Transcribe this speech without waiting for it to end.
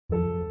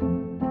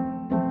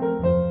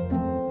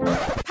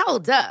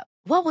Hold up.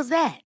 What was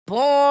that?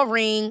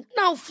 Boring.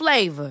 No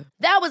flavor.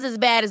 That was as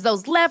bad as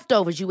those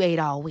leftovers you ate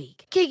all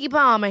week. Keke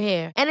Palmer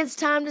here. And it's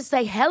time to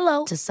say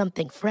hello to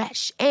something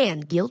fresh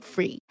and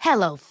guilt-free.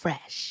 Hello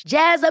Fresh.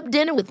 Jazz up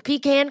dinner with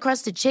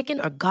pecan-crusted chicken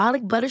or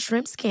garlic butter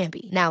shrimp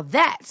scampi. Now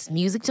that's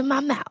music to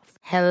my mouth.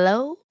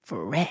 Hello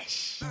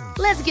Fresh.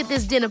 Let's get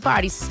this dinner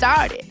party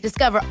started.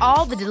 Discover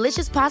all the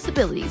delicious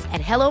possibilities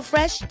at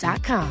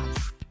hellofresh.com.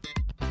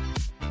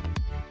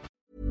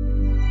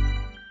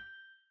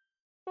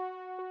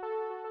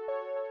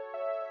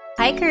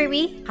 Hi,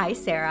 Kirby. Hi,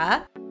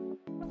 Sarah.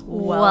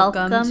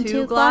 Welcome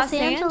to Los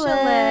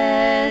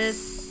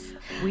Angeles.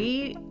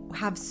 We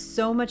have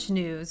so much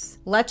news.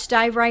 Let's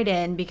dive right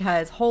in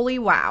because holy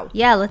wow.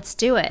 Yeah, let's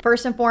do it.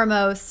 First and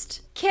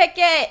foremost, kick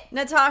it,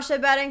 Natasha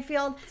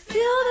Bedingfield.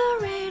 Feel the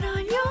rain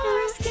on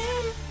your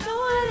skin. No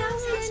one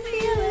else can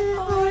feel it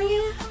for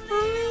you.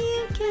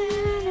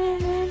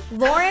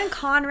 Lauren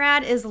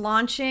Conrad is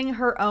launching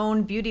her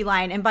own beauty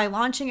line. And by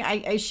launching,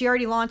 she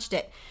already launched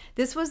it.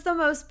 This was the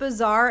most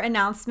bizarre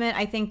announcement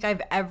I think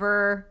I've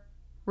ever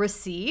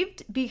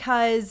received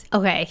because...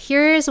 Okay,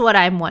 here's what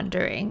I'm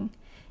wondering.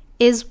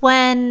 Is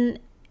when,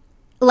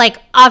 like,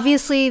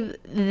 obviously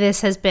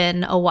this has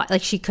been a while.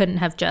 Like, she couldn't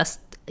have just,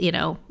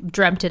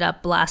 dreamt it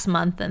up last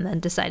month and then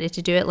decided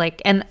to do it.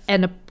 Like, and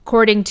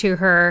according to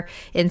her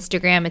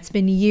Instagram, it's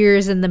been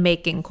years in the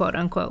making, quote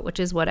unquote, which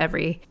is what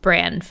every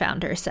brand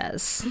founder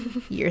says,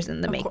 years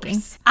in the making.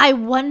 Course. I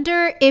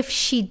wonder if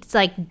she's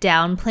like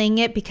downplaying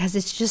it because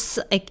it's just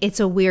like, it's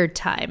a weird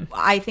time.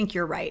 I think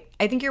you're right.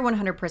 I think you're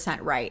 100%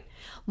 right.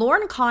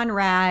 Lauren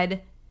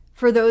Conrad,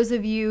 for those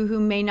of you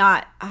who may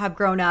not have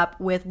grown up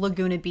with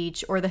Laguna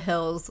Beach or the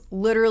Hills,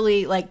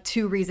 literally like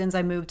 2 reasons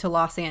I moved to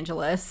Los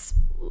Angeles.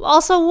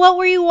 Also, what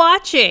were you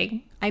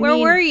watching? Where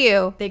were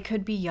you? They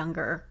could be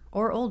younger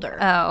or older.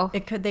 Oh. They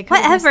could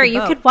whatever.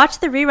 You could watch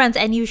the reruns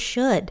and you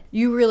should.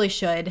 You really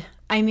should.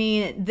 I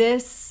mean,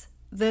 this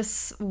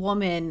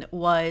woman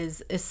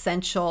was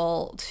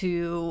essential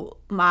to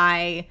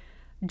my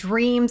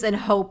dreams and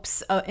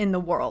hopes in the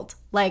world.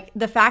 Like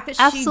the fact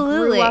that she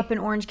grew up in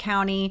Orange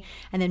County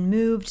and then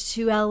moved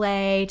to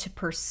LA to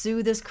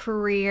pursue this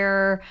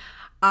career.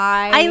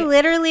 I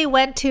literally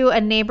went to a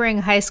neighboring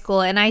high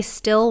school and I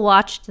still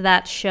watched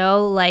that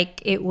show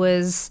like it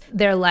was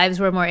their lives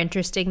were more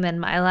interesting than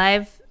my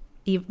life,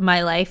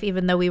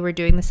 even though we were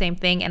doing the same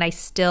thing, and I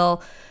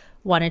still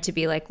wanted to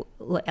be like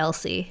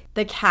Elsie.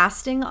 The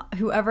casting,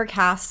 whoever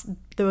cast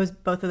both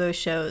of those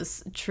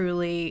shows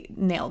truly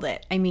nailed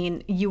it. I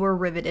mean, you were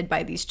riveted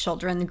by these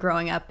children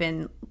growing up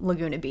in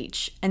Laguna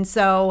Beach. And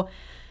so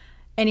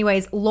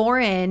anyways,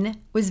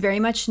 Lauren was very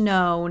much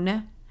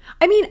known.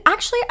 I mean,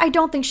 actually, I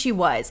don't think she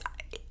was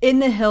in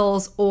the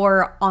Hills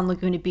or on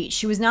Laguna Beach.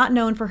 She was not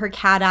known for her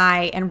cat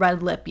eye and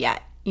red lip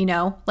yet,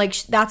 like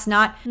that's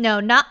not. No,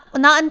 not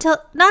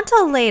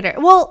until later.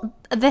 Well,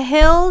 the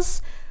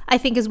Hills, I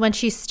think, is when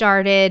she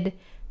started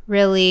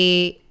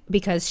really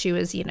because she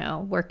was,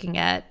 working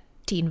at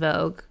Teen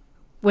Vogue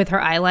with her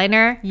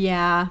eyeliner.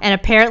 Yeah. And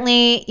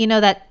apparently,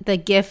 that the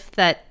gif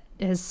that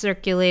has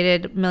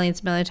circulated millions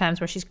and millions of times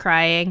where she's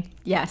crying.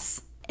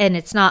 Yes. And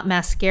it's not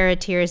mascara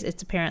tears,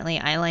 it's apparently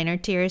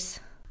eyeliner tears.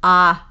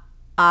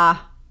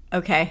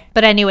 Okay.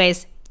 But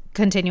anyways,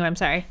 continue, I'm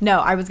sorry. No,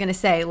 I was going to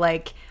say,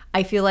 like,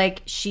 I feel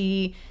like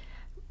she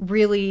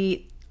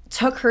really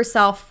took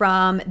herself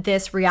from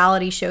this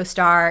reality show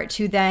star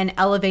to then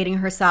elevating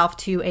herself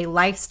to a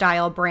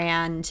lifestyle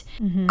brand.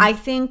 Mm-hmm. I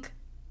think,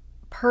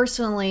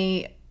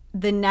 personally,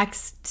 the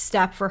next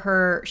step for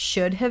her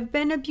should have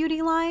been a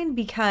beauty line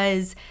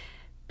because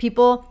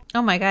people...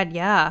 Oh my God,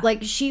 yeah.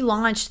 Like, she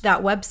launched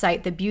that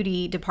website, the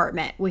beauty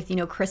department, with,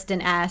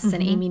 Kristen S.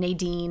 and Amy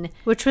Nadine.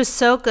 Which was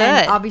so good.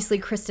 And obviously,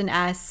 Kristen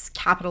S.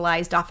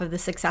 capitalized off of the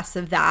success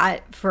of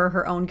that for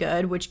her own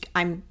good, which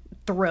I'm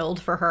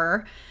thrilled for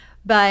her.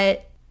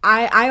 But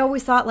I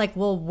always thought, like,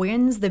 well,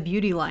 when's the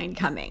beauty line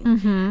coming?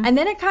 Mm-hmm. And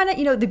then it kind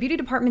of, the beauty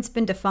department's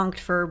been defunct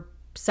for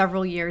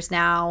several years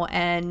now.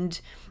 And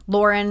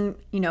Lauren,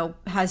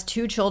 has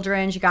 2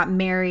 children. She got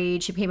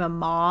married. She became a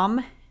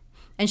mom.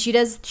 And she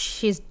has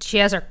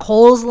her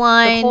Kohl's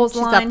line. She's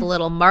got the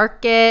little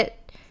market.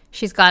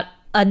 She's got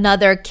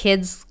another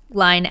kids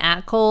line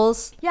at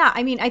Kohl's. Yeah,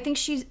 I mean, I think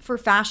she's for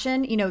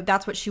fashion,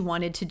 that's what she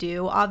wanted to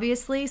do,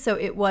 obviously. So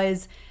it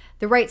was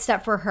the right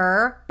step for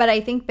her. But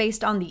I think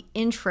based on the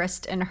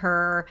interest in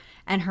her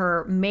and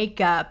her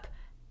makeup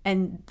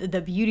and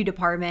the beauty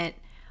department,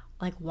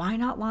 like, why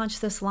not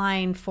launch this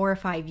line 4 or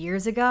 5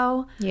 years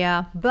ago?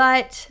 Yeah.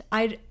 But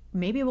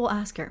maybe we'll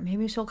ask her.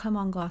 Maybe she'll come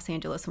on Los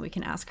Angeles and we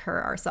can ask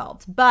her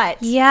ourselves.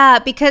 But yeah,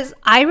 because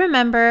I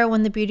remember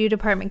when the beauty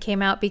department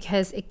came out,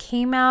 because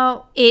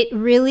it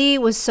really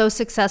was so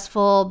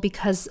successful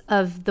because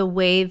of the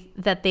way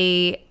that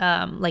they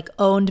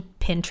owned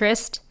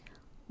Pinterest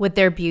with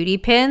their beauty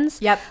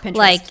pins. Yep, Pinterest.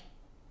 Like,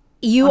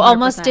 you 100%.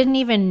 Almost didn't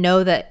even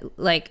know that,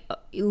 like,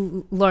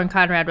 Lauren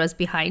Conrad was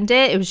behind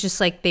it. It was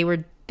just like they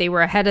were they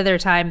were ahead of their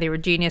time. They were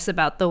genius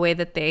about the way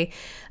that they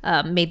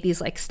made these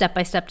like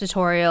step-by-step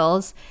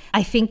tutorials.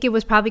 I think it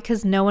was probably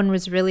because no one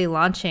was really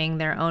launching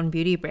their own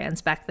beauty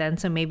brands back then,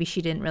 so maybe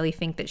she didn't really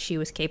think that she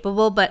was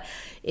capable. But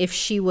if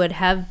she would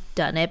have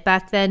done it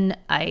back then,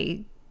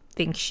 I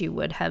think she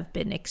would have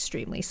been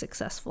extremely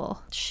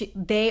successul.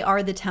 They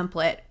are the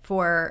template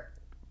for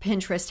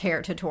Pinterest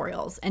hair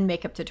tutorials and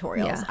makeup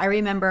tutorials. Yeah. I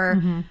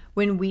remember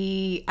when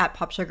we at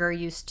Pop Sugar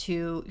used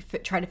to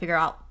try to figure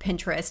out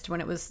Pinterest when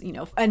it was, you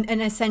know,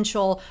 an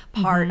essential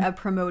part of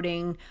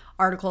promoting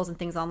articles and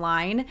things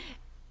online.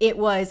 It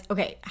was,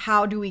 okay,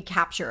 how do we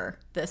capture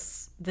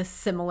this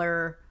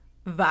similar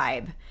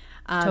vibe?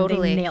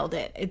 Totally. They nailed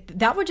it.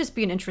 That would just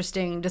be an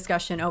interesting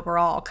discussion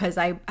overall, because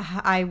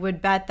I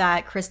would bet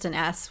that Kristen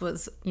S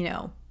was, you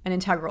know, an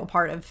integral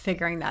part of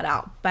figuring that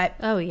out. But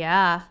oh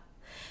yeah,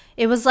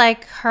 it was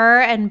like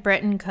her and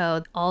Brit &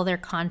 Co. All their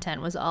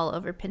content was all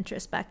over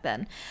Pinterest back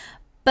then.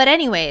 But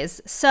anyways,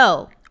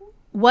 so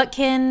what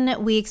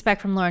can we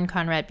expect from Lauren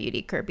Conrad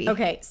Beauty, Kirby?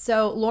 Okay,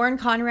 so Lauren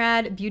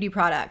Conrad beauty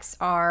products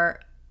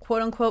are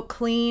quote unquote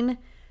clean.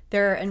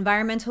 They're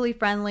environmentally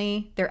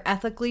friendly. They're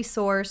ethically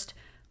sourced,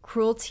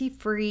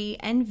 cruelty-free,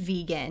 and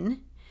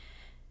vegan.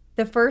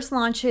 The first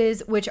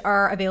launches, which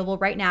are available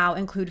right now,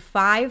 include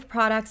 5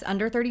 products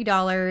under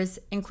 $30,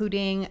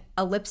 including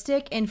a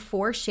lipstick in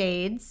 4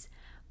 shades,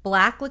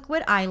 black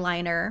liquid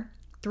eyeliner,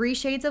 3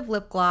 shades of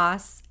lip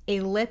gloss, a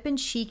lip and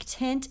cheek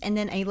tint, and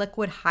then a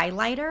liquid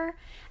highlighter.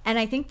 And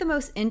I think the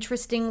most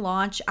interesting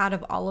launch out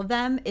of all of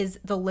them is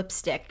the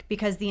lipstick,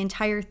 because the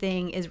entire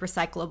thing is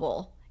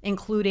recyclable,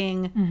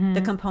 including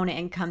the component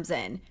it comes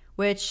in,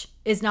 which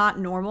is not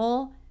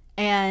normal.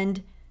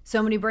 And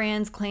so many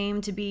brands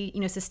claim to be,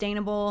 you know,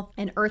 sustainable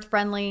and earth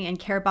friendly and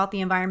care about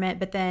the environment,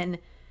 but then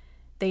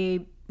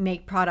they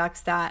make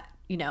products that,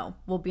 you know,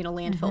 will be in a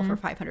landfill for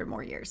 500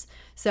 more years.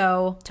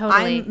 So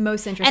Totally. I'm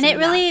most interested And it in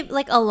really that.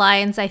 like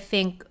aligns, I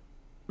think,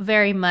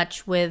 very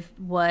much with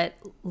what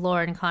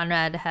Lauren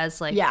Conrad has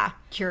like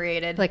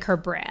curated. like her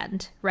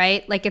brand,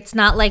 right? Like it's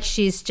not like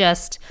she's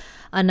just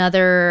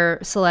another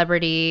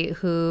celebrity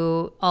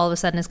who all of a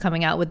sudden is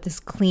coming out with this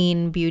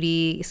clean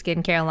beauty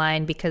skincare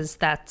line because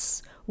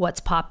that's what's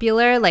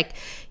popular. Like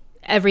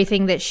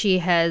everything that she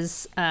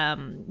has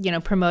you know,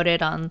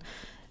 promoted on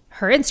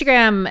her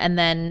Instagram and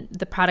then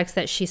the products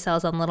that she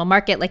sells on Little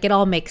Market, like it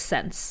all makes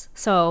sense.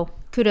 So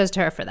kudos to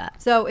her for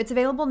that. So it's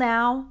available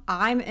now.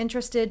 I'm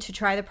interested to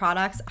try the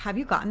products. Have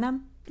you gotten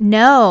them?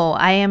 No,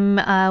 I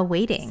am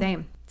waiting.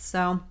 Same.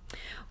 So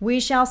we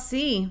shall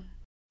see.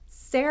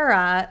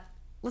 Sarah,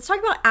 let's talk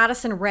about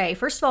Addison Rae.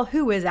 First of all,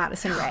 who is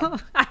Addison Rae?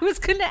 I was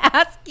going to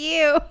ask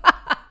you.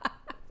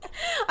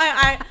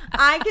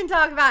 I can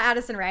talk about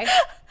Addison Rae.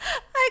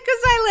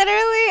 Because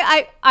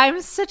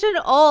I'm such an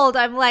old.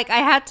 I'm like I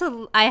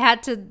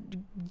had to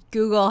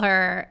Google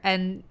her,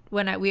 and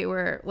when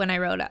I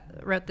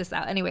wrote this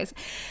out. Anyways,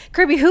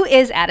 Kirby, who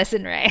is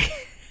Addison Rae?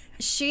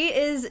 She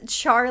is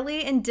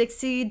Charlie and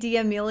Dixie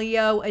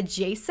D'Amelio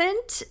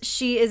adjacent.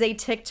 She is a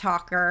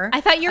TikToker.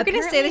 I thought you were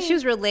going to say that she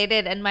was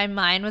related, and my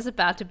mind was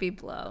about to be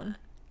blown.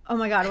 Oh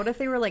my God, what if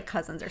they were like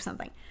cousins or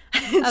something?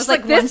 I was Just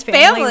like, one this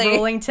family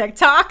ruling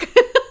TikTok.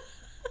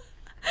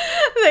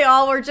 They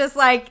all were just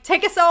like,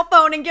 take a cell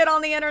phone and get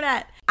on the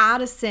internet.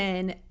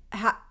 Addison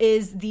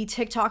is the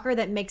TikToker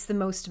that makes the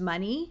most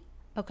money.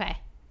 Okay.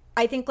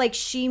 I think like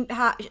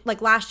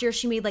like last year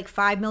she made like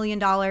 $5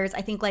 million. I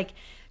think like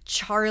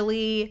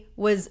Charlie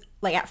was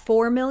like at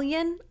 4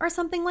 million or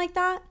something like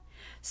that.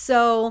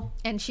 So,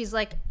 and she's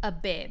like a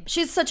babe.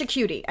 She's such a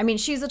cutie. I mean,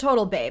 she's a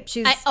total babe.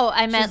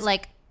 I meant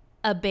like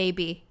a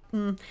baby.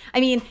 I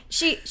mean,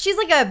 she's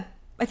like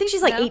I think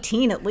she's like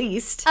 18 at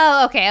least.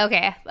 Oh,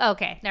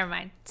 okay. Never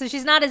mind. So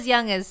she's not as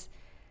young as,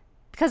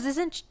 because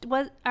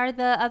are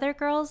the other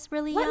girls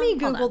really young? Let me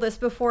Google this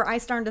before I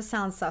start to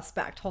sound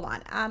suspect. Hold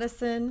on.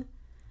 Addison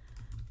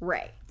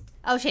Rae.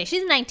 Okay,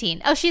 she's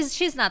 19. Oh,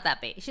 she's not that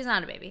baby. She's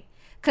not a baby.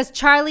 Because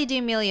Charlie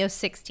D'Amelio's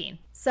 16.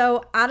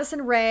 So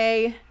Addison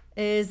Rae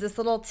is this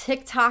little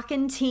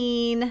TikToking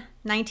teen,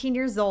 19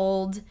 years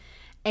old,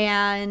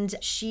 and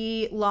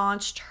she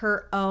launched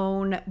her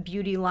own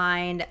beauty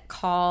line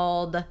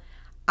called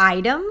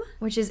Item,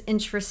 which is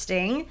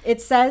interesting.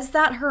 It says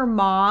that her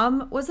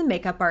mom was a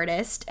makeup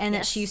artist and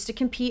that she used to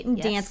compete in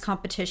dance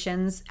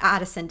competitions.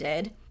 Addison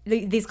did.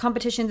 These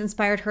competitions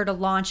inspired her to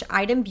launch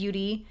Item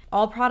Beauty.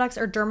 All products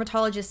are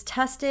dermatologist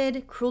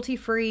tested,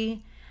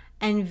 cruelty-free,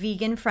 and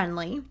vegan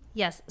friendly.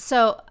 Yes.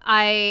 So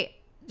I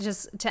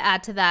just to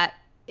add to that,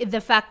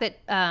 the fact that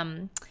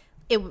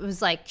it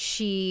was like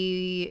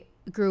she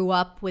grew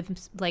up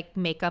with like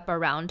makeup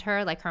around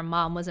her, like her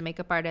mom was a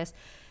makeup artist,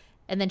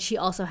 and then she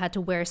also had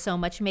to wear so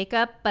much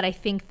makeup. But I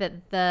think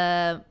that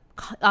the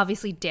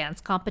obviously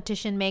dance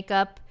competition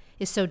makeup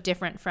is so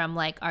different from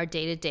like our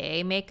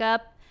day-to-day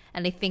makeup,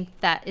 and I think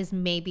that is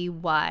maybe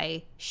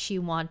why she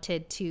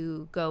wanted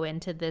to go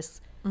into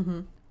this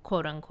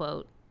quote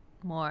unquote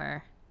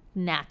more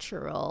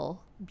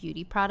natural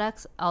beauty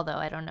products, although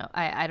I don't know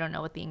I don't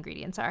know what the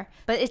ingredients are.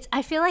 But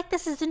I feel like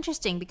this is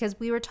interesting because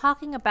we were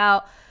talking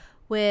about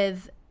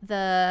with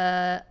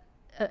the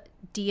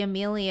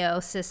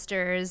D'Amelio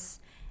sisters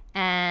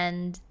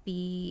and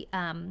the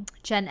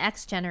Gen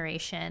X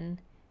generation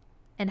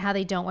and how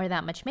they don't wear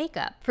that much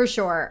makeup. For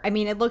sure. I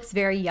mean, it looks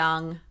very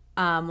young,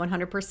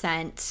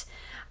 100%.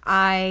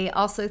 I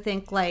also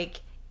think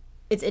like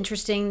it's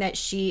interesting that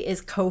she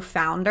is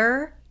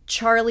co-founder.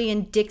 Charlie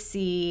and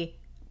Dixie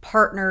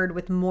partnered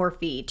with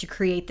Morphe to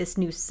create this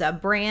new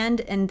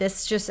sub-brand, and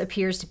this just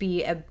appears to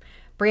be a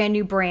brand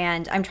new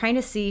brand. I'm trying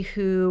to see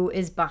who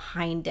is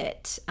behind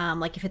it,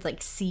 like if it's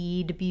like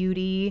Seed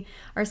Beauty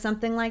or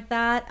something like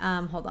that.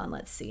 Hold on,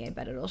 let's see. I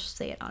bet it'll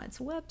say it on its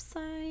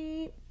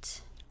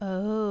website.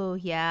 Oh,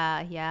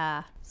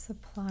 yeah.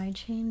 Supply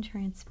chain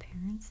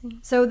transparency.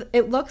 So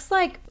it looks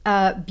like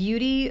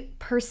Beauty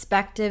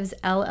Perspectives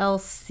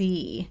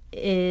LLC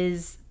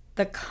is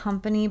the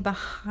company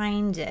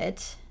behind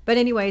it. But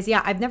anyways,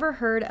 yeah, I've never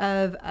heard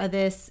of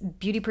this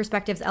Beauty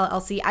Perspectives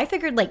LLC. I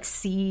figured like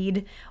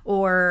Seed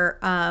or,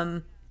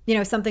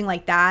 something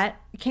like that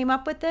came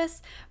up with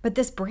this. But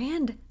this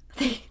brand,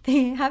 they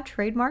have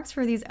trademarks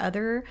for these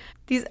other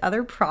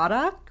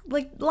product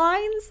like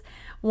lines.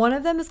 One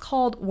of them is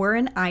called We're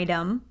an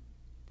Item.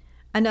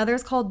 Another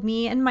is called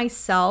Me and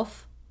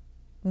Myself.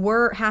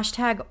 We're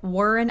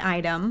an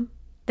Item.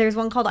 There's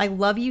one called I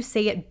Love You,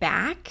 Say It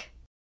Back.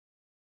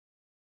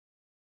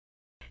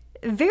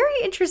 Very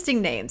interesting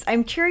names.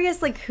 I'm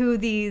curious like who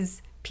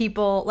these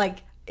people, like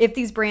if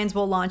these brands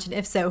will launch and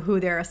if so, who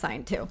they're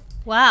assigned to.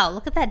 Wow,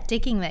 look at that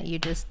digging that you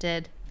just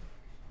did.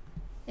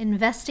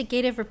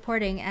 Investigative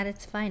reporting at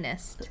its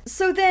finest.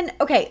 So then,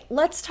 okay,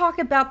 let's talk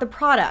about the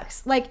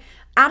products. Like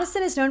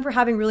Addison is known for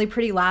having really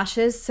pretty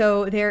lashes.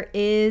 So there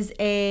is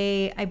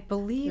I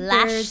believe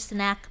Lash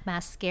Snack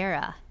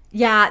Mascara.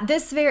 Yeah,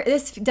 this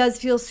does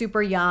feel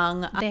super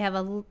young. They have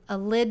a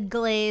lid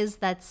glaze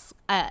that's,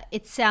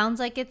 it sounds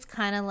like it's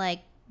kind of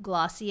like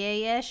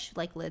Glossier-ish,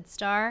 like Lid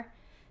Star.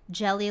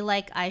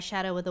 Jelly-like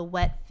eyeshadow with a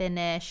wet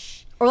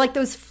finish. Or like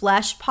those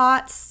flesh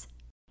pots.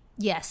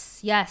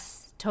 Yes,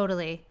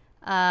 totally.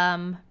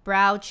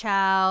 Brow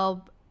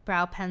Chow,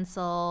 brow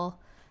pencil,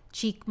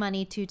 Cheek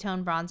Money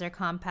Two-Tone Bronzer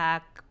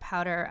Compact,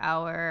 Powder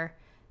Hour,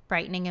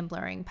 Brightening and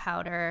Blurring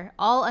Powder,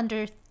 all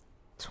under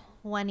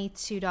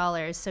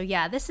 $22. So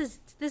yeah, this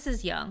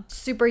is young.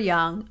 Super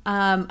young.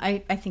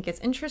 I think it's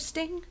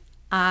interesting.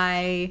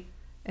 I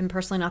am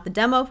personally not the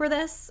demo for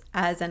this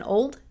as an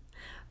old,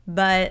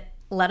 but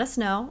let us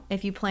know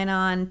if you plan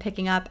on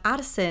picking up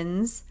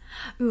Addison's.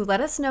 Ooh,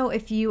 let us know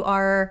if you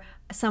are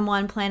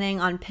someone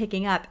planning on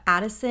picking up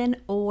Addison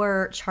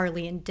or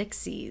Charlie and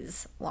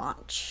Dixie's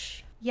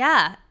launch.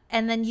 Yeah,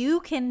 and then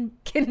you can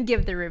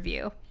give the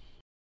review.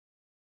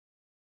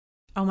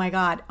 Oh my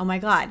God.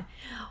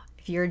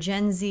 If you're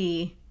Gen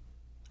Z,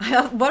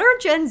 what are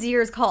Gen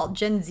Zers called?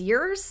 Gen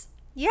Zers?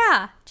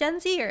 Yeah,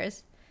 Gen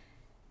Zers.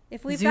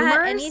 If we've Zoomers?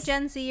 got any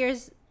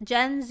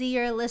Gen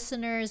Zer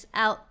listeners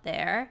out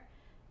there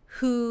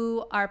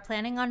who are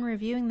planning on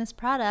reviewing this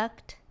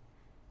product,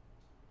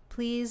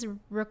 please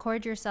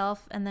record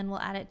yourself and then we'll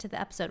add it to the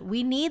episode.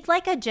 We need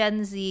like a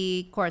Gen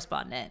Z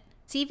correspondent.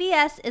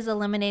 CVS is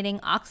eliminating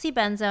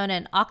oxybenzone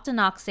and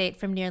octinoxate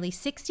from nearly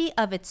 60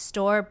 of its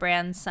store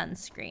brand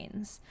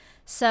sunscreens.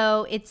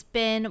 So it's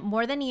been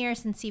more than a year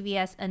since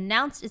CVS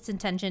announced its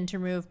intention to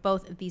remove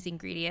both of these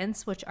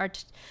ingredients, which are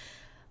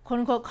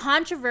quote-unquote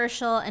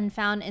controversial and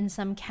found in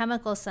some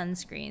chemical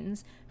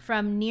sunscreens,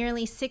 from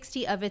nearly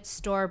 60 of its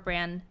store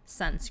brand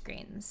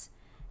sunscreens.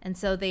 And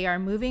so they are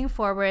moving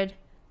forward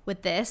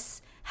with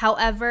this.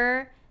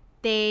 However,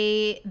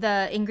 the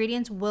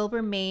ingredients will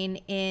remain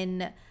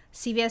in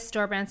CVS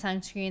store brand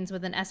sunscreens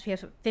with an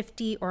SPF of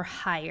 50 or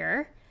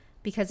higher,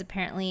 because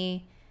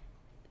apparently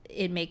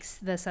it makes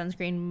the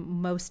sunscreen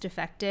most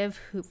effective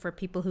for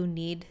people who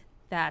need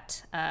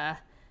that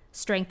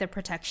strength of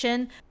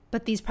protection.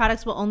 But these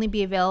products will only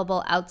be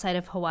available outside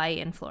of Hawaii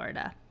and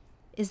Florida.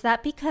 Is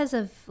that because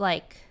of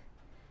like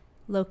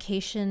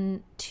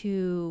location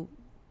to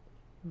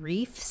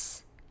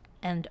reefs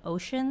and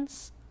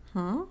oceans?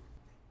 Huh?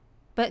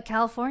 But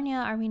California,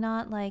 are we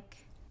not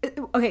like...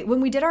 Okay,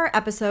 when we did our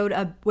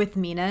episode with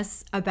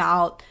Minas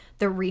about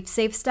the reef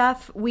safe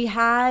stuff, we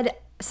had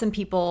some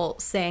people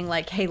saying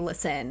like, hey,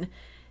 listen,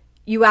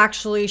 you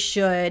actually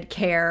should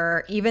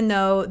care. Even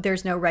though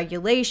there's no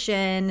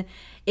regulation,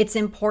 it's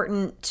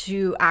important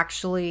to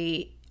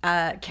actually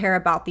care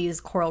about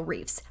these coral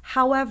reefs.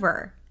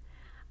 However,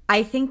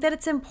 I think that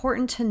it's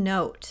important to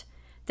note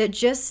that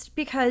just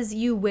because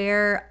you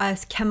wear a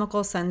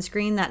chemical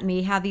sunscreen that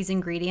may have these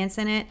ingredients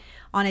in it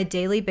on a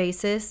daily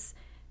basis,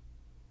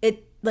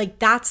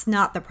 that's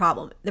not the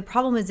problem. The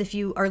problem is if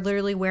you are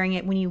literally wearing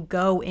it when you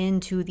go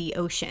into the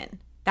ocean.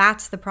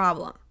 That's the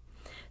problem.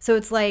 So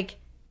it's like,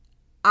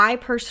 I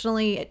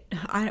personally,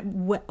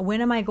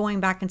 when am I going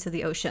back into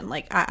the ocean?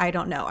 Like, I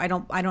don't know. I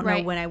don't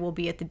know when I will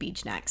be at the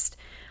beach next.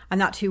 I'm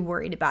not too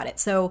worried about it.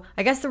 So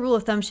I guess the rule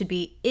of thumb should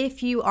be,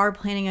 if you are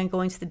planning on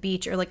going to the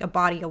beach or like a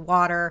body of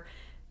water,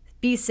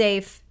 be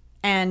safe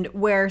and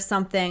wear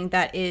something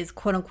that is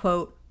quote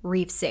unquote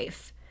reef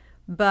safe.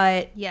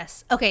 But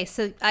yes. Okay,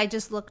 so I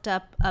just looked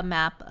up a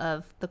map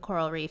of the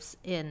coral reefs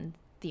in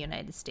the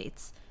United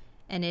States,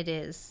 And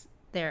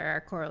there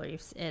are coral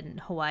reefs in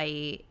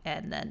Hawaii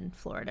and then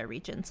Florida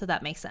region. So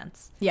that makes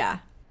sense. Yeah.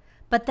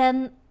 But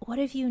then what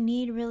if you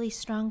need really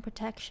strong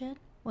protection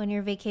when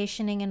you're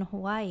vacationing in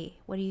Hawaii?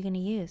 What are you going to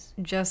use?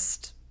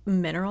 Just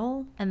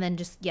mineral. And then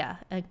just,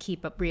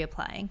 keep up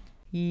reapplying.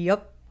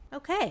 Yep.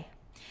 Okay.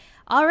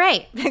 All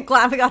right.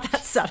 Glad we got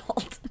that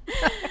settled.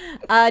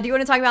 Do you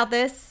want to talk about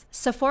this?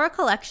 Sephora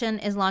Collection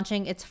is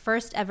launching its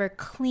first ever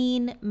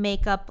clean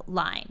makeup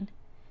line.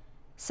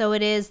 So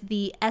it is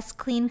the S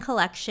Clean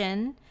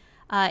Collection.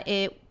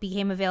 It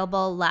became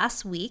available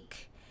last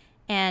week,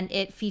 and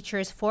it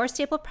features 4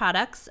 staple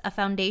products: a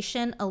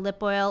foundation, a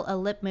lip oil, a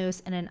lip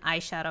mousse, and an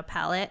eyeshadow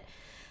palette.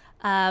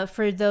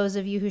 For those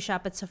of you who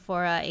shop at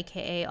Sephora,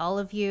 aka all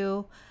of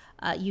you,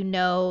 you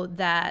know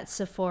that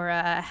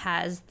Sephora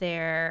has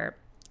their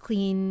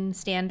clean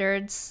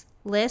standards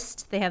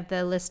list. They have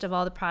the list of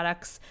all the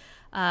products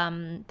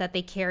that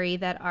they carry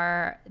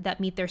that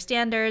meet their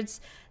standards,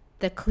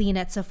 the Clean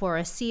at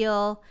Sephora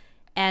seal.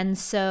 And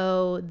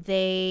so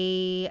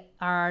they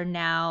are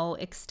now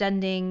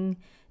extending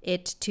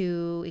it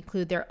to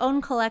include their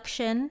own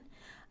collection.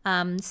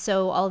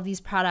 So all of these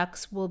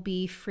products will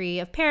be free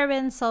of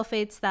parabens,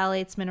 sulfates,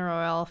 phthalates, mineral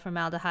oil,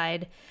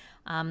 formaldehyde,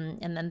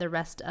 and then the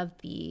rest of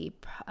the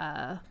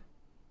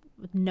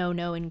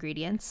no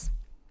ingredients.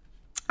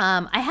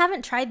 I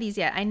haven't tried these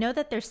yet. I know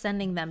that they're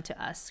sending them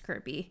to us,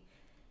 Kirby.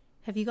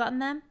 Have you gotten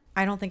them?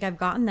 I don't think I've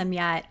gotten them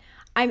yet.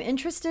 I'm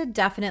interested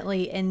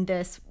definitely in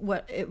this,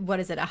 what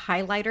is it, a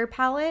highlighter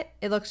palette?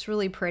 It looks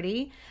really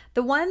pretty.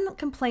 The one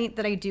complaint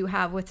that I do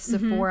have with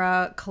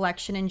Sephora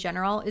Collection in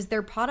general is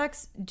their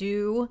products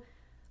do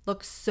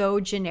look so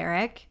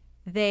generic.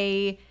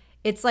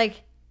 It's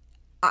like,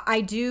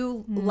 I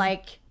do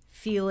like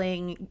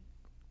feeling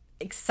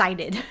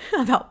excited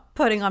about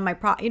putting on my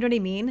product, you know what I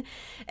mean?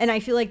 And I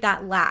feel like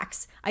that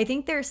lacks. I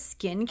think their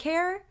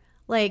skincare,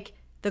 like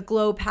the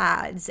glow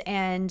pads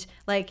and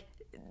like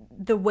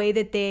the way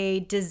that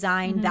they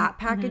designed that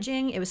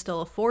packaging, it was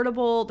still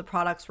affordable. The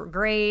products were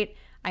great.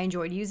 I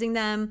enjoyed using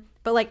them,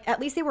 but like at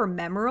least they were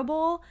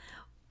memorable.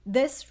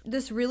 This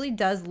really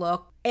does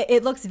look,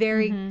 it looks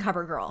very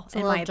CoverGirl It's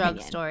in a my little drug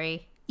opinion.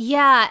 story.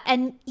 Yeah,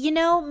 and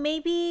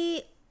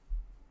maybe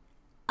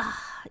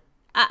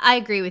I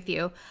agree with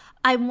you.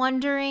 I'm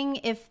wondering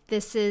if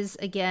this is,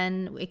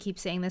 again, I keep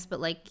saying this,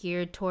 but like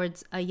geared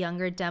towards a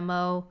younger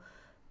demo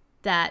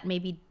that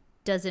maybe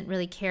doesn't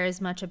really care as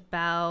much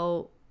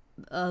about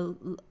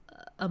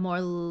a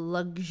more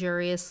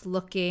luxurious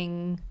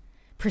looking,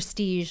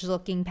 prestige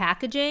looking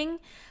packaging.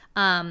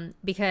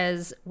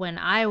 Because when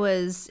I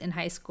was in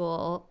high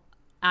school,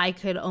 I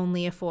could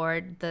only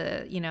afford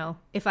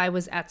if I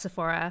was at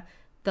Sephora,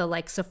 the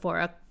like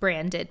Sephora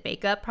branded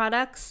makeup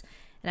products.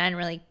 And I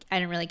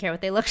didn't really care what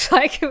they looked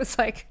like. It was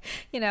like,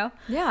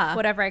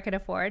 whatever I could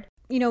afford.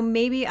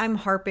 Maybe I'm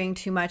harping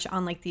too much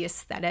on like the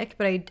aesthetic,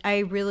 but I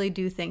really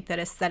do think that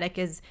aesthetic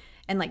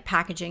and like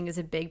packaging is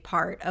a big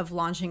part of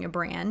launching a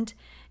brand.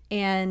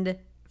 And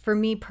for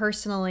me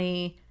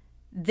personally,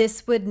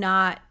 this would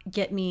not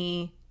get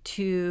me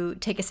to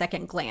take a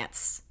second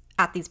glance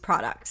at these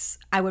products.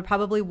 I would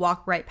probably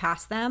walk right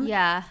past them.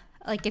 Yeah,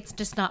 like it's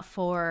just not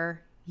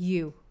for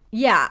you.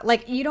 Yeah,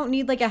 like you don't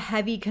need like a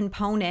heavy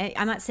component.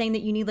 I'm not saying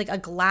that you need like a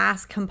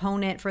glass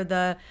component for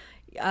the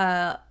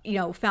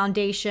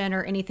foundation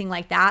or anything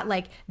like that.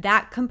 Like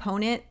that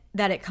component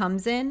that it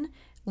comes in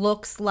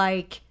looks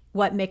like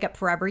what Makeup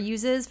Forever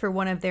uses for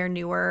one of their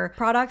newer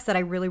products that I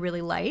really,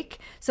 really like.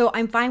 So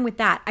I'm fine with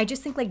that. I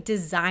just think like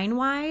design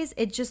wise,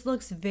 it just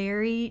looks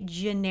very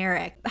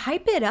generic.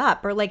 Hype it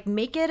up or like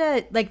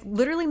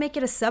literally make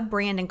it a sub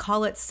brand and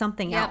call it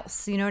something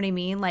else. You know what I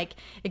mean? Like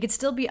it could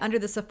still be under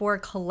the Sephora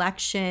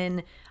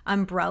Collection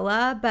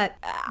umbrella, but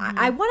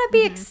I want to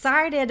be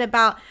excited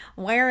about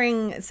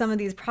wearing some of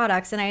these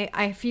products. And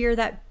I fear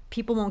that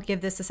people won't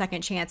give this a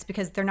second chance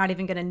because they're not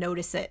even going to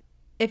notice it.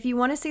 If you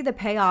want to see the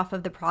payoff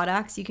of the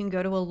products, you can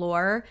go to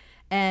Allure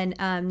and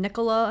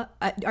Nicola.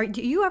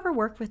 Do you ever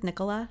work with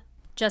Nicola?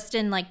 Just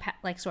in like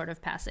sort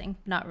of passing,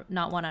 not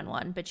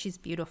one-on-one, but she's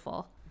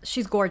beautiful.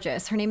 She's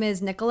gorgeous. Her name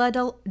is Nicola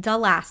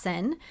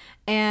Delassen,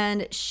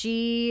 and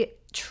she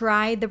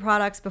tried the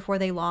products before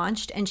they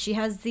launched, and she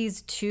has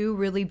these 2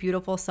 really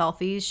beautiful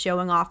selfies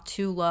showing off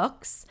 2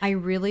 looks. I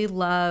really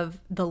love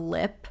the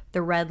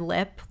red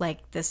lip,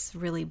 like this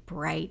really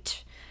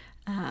bright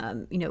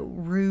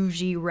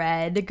rougey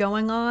red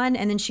going on,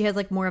 and then she has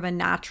like more of a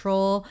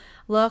natural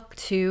look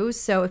too.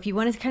 So if you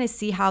want to kind of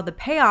see how the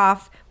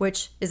payoff,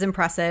 which is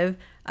impressive,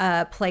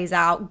 plays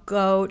out,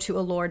 go to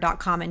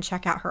allure.com and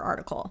check out her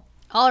article.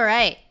 All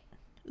right.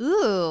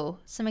 Ooh,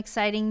 some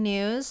exciting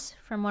news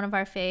from one of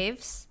our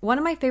faves. One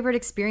of my favorite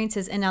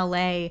experiences in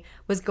LA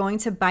was going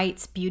to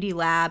Bites Beauty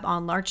Lab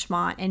on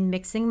Larchmont and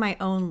mixing my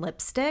own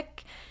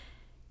lipstick.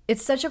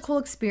 It's such a cool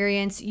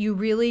experience. You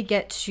really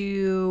get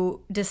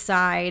to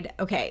decide,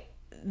 okay,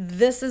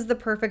 this is the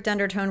perfect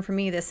undertone for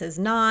me. This is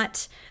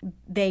not.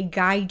 They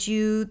guide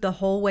you the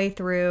whole way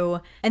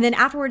through. And then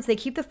afterwards, they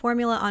keep the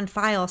formula on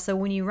file. So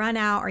when you run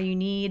out or you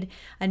need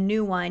a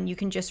new one, you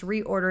can just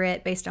reorder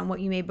it based on what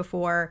you made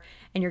before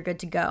and you're good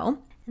to go.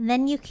 And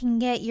then you can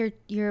get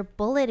your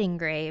bullet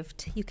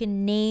engraved. You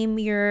can name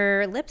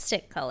your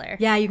lipstick color.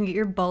 Yeah, you can get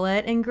your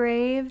bullet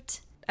engraved.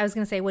 I was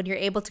going to say, when you're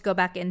able to go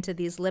back into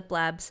these lip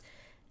labs,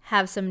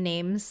 have some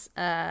names,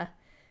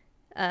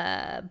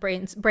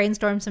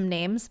 brainstorm some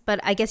names. But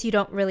I guess you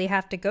don't really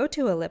have to go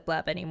to a lip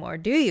lab anymore,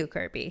 do you,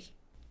 Kirby?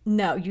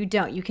 No, you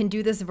don't. You can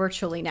do this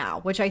virtually now,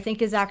 which I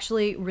think is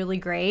actually really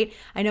great.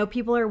 I know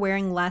people are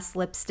wearing less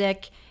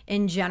lipstick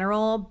in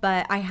general,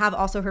 but I have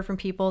also heard from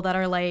people that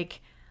are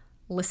like,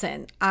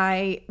 listen,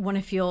 I want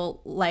to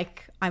feel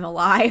like I'm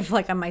alive,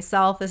 like I'm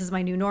myself. This is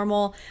my new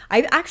normal.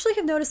 I actually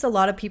have noticed a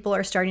lot of people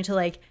are starting to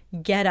like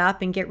get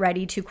up and get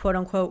ready to quote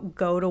unquote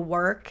go to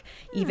work,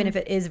 even if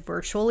it is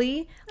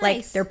virtually.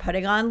 Nice. Like they're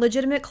putting on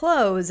legitimate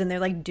clothes and they're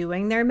like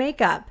doing their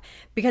makeup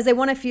because they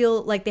want to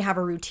feel like they have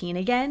a routine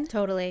again.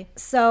 Totally.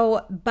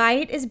 So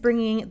Bite is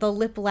bringing the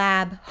Lip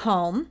Lab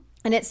home.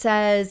 And it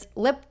says,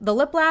 the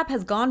Lip Lab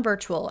has gone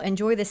virtual.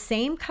 Enjoy the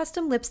same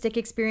custom lipstick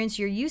experience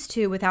you're used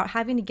to without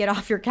having to get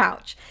off your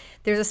couch.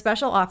 There's a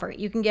special offer.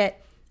 You can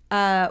get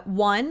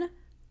one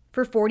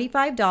for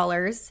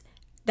 $45.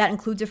 That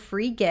includes a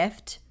free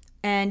gift.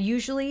 And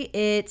usually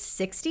it's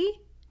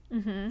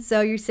 $60.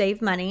 So you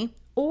save money.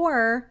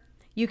 Or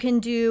you can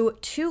do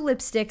 2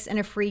 lipsticks and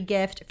a free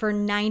gift for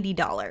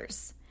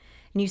 $90.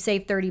 And you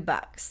save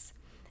 $30.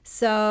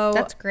 So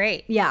That's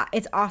great. Yeah,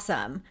 it's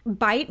awesome.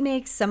 Bite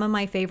makes some of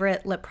my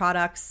favorite lip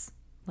products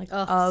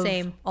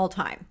same. all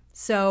time.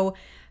 So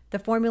the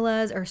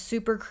formulas are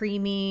super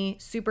creamy,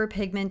 super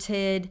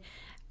pigmented.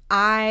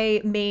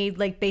 I made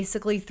like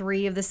basically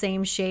 3 of the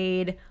same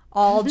shade,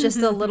 all just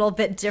a little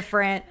bit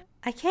different.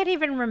 I can't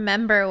even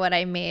remember what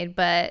I made,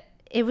 but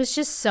it was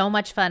just so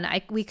much fun.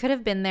 We could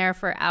have been there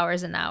for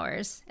hours and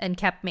hours and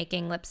kept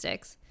making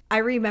lipsticks. I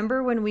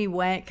remember when we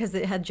went, because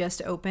it had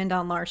just opened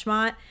on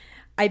Larchmont,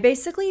 I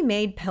basically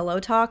made Pillow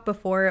Talk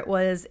before it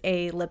was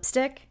a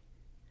lipstick.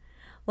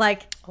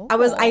 Like I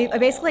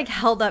basically like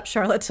held up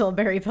Charlotte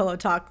Tilbury Pillow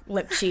Talk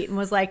lip sheet and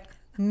was like,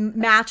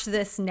 match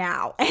this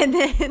now. And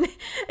then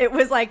it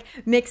was like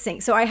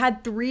mixing. So I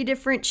had 3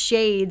 different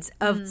shades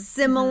of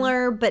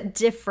similar but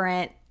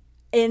different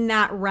in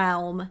that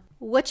realm.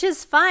 Which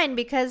is fine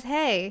because,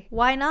 hey,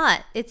 why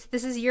not?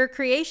 This is your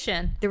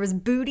creation. There was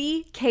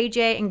Booty,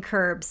 KJ, and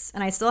Curbs,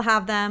 and I still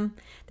have them.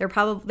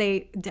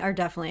 They are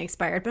definitely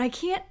expired, but I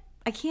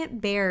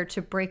can't bear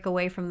to break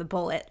away from the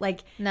bullet.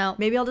 Like, no.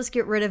 Maybe I'll just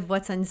get rid of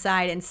what's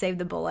inside and save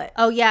the bullet.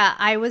 Oh yeah,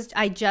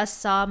 I just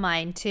saw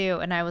mine too,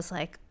 and I was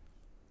like,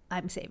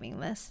 I'm saving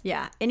this.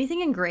 Yeah,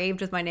 anything engraved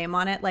with my name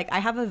on it. Like I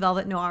have a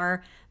Velvet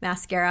Noir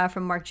mascara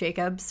from Marc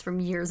Jacobs from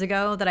years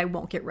ago that I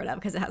won't get rid of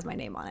because it has my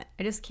name on it.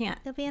 I just can't.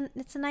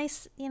 It's a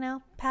nice,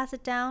 pass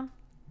it down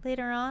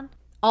later on.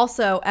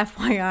 Also,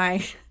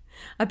 FYI,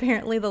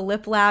 apparently the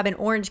Lip Lab in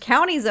Orange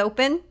County is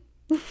open.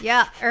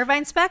 Yeah,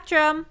 Irvine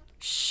Spectrum.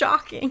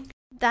 Shocking.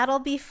 That'll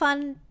be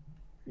fun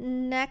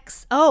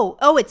next.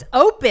 Oh, it's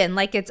open.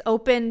 Like it's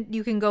open.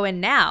 You can go in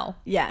now.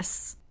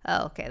 Yes.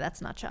 Oh, okay.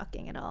 That's not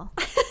shocking at all.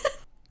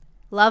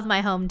 Love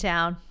my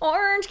hometown.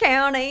 Orange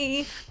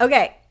County.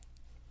 Okay.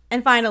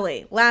 And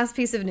finally, last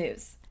piece of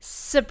news.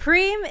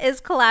 Supreme is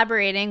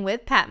collaborating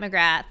with Pat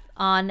McGrath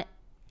on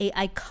a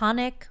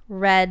iconic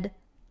red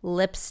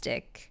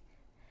lipstick.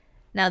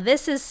 Now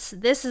this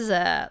is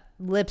a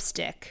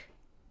lipstick.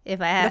 If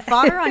I had the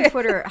fodder on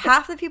Twitter,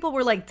 half the people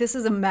were like, this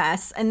is a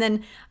mess. And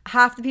then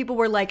half the people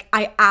were like,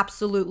 I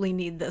absolutely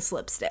need this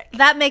lipstick.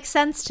 That makes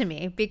sense to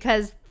me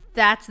because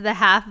that's the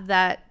half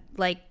that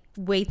like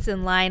waits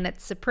in line at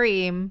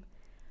Supreme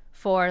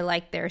for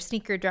like their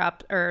sneaker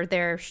drop or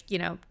their,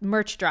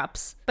 merch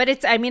drops. But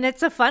it's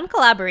a fun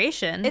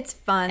collaboration. It's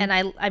fun. And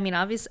I mean,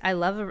 obviously I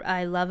love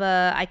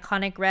a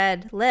iconic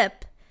red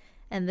lip,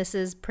 and this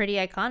is pretty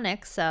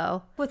iconic.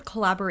 So with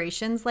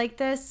collaborations like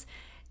this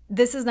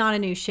is not a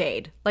new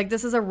shade. Like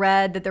this is a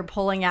red that they're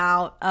pulling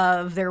out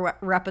of their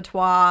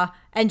repertoire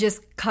and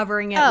just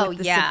covering it with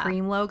the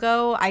Supreme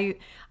logo. I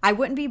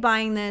wouldn't be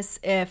buying this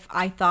if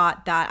I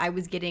thought that I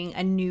was getting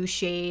a new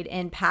shade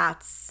in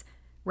Pat's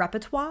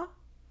repertoire.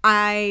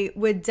 I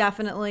would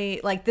definitely,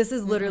 like, this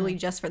is literally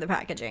just for the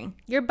packaging.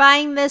 You're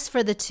buying this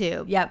for the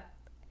tube. Yep.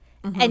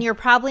 And you're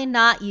probably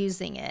not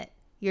using it.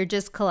 You're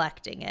just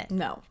collecting it.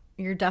 No,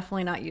 you're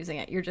definitely not using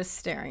it. You're just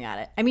staring at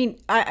it. I mean,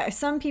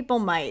 some people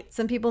might.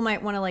 Some people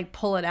might want to, like,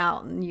 pull it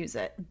out and use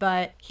it.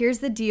 But here's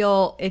the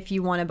deal if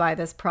you want to buy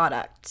this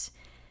product.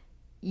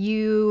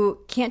 You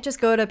can't just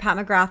go to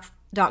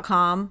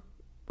patmcgrath.com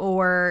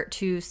or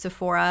to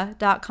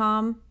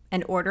sephora.com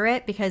and order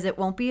it because it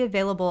won't be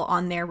available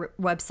on their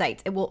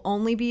websites. It will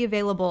only be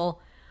available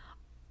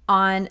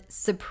on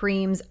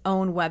Supreme's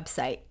own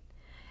website.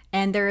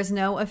 And there is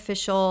no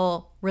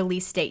official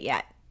release date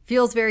yet.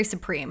 Feels very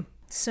Supreme.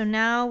 So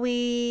now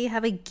we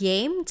have a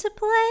game to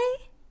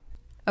play?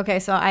 Okay,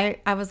 so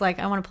I was like,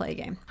 I want to play a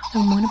game. I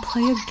want to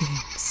play a game,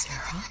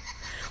 Sarah.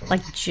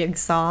 Like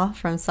Jigsaw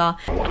from Saw.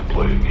 I want to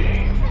play a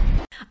game.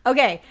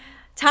 Okay,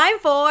 time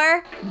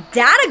for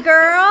Data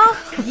Girl.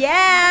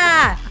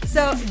 Yeah.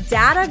 So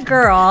Data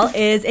Girl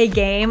is a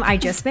game I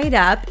just made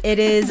up. It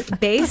is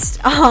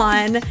based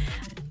on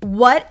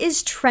what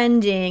is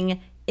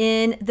trending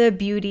in the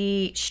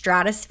beauty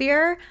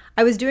stratosphere.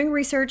 I was doing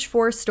research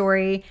for a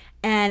story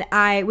and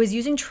I was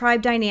using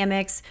Tribe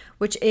Dynamics,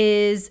 which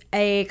is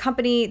a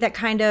company that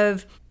kind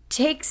of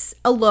takes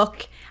a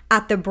look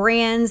at the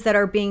brands that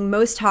are being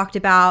most talked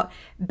about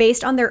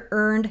based on their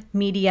earned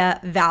media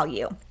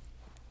value.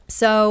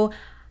 So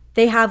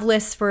they have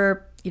lists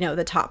for,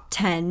 the top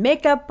 10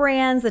 makeup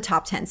brands, the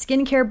top 10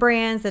 skincare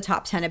brands, the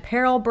top 10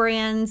 apparel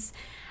brands.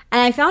 And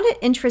I found it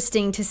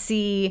interesting to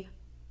see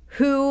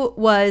who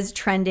was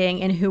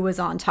trending and who was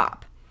on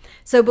top.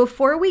 So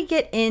before we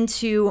get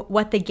into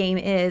what the game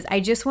is,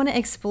 I just want to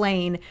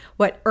explain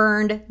what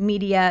earned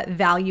media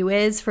value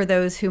is for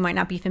those who might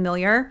not be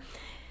familiar.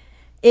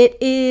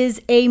 It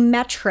is a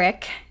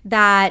metric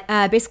that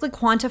basically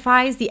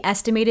quantifies the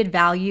estimated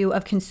value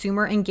of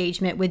consumer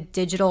engagement with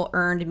digital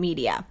earned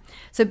media.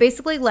 So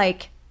basically,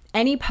 like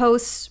any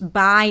posts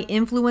by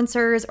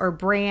influencers or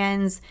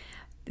brands,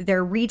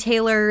 their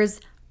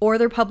retailers, or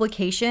their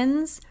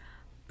publications,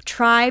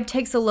 Tribe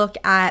takes a look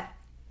at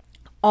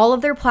all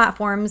of their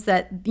platforms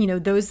that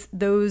those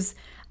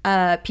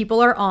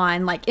people are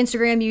on, like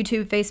Instagram,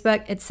 YouTube,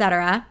 Facebook,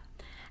 etc.,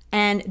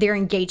 and their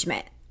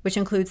engagement, which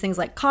includes things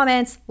like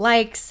comments,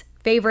 likes,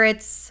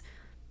 favorites,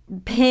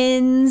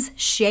 pins,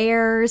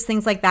 shares,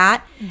 things like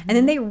that. Mm-hmm. And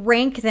then they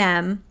rank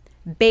them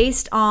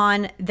based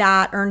on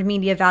that earned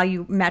media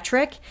value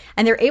metric.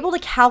 And they're able to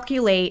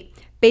calculate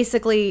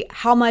basically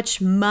how much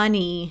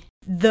money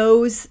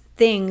those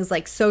things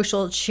like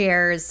social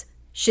shares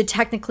should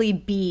technically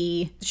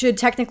be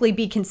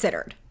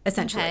considered,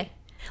 essentially. Okay.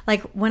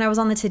 Like when I was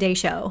on the Today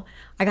Show,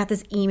 I got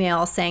this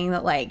email saying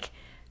that like,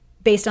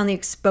 based on the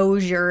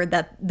exposure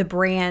that the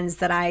brands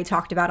that I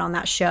talked about on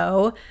that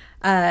show,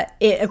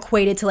 it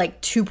equated to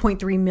like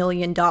 $2.3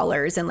 million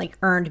in like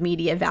earned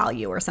media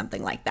value or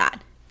something like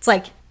that. It's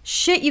like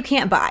shit you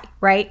can't buy,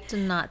 right? It's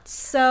nuts.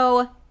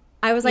 So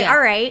I was like, all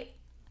right,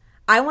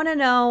 I want to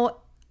know.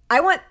 I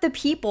want the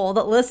people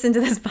that listen to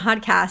this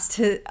podcast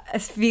to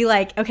be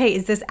like, okay,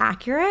 is this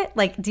accurate?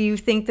 Like, do you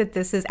think that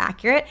this is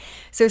accurate?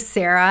 So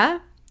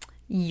Sarah,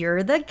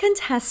 you're the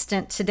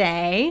contestant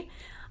today.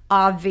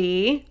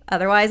 Obvi.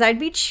 Otherwise, I'd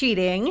be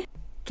cheating.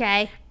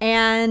 Okay.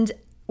 And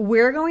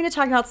we're going to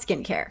talk about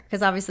skincare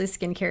because obviously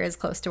skincare is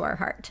close to our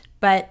heart.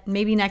 But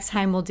maybe next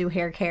time we'll do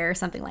hair care or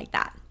something like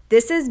that.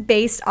 This is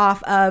based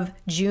off of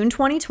June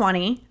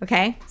 2020.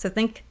 Okay. So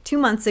think 2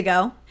 months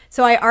ago.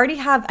 So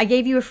I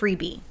gave you a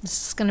freebie.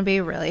 This is going to be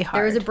really hard.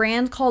 There is a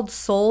brand called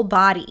Soul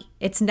Body.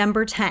 It's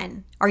number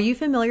 10. Are you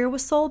familiar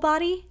with Soul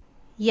Body?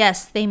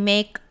 Yes. They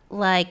make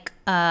like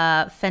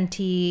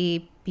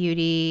Fenty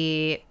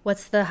Beauty,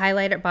 what's the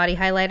highlighter? Body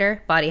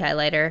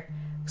highlighter,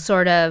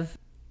 sort of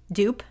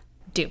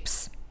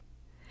dupes.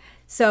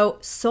 So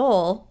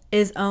Soul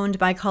is owned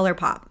by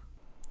ColourPop.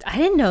 I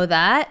didn't know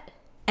that.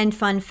 And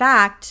fun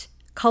fact,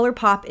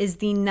 ColourPop is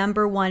the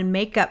number 1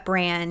 makeup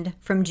brand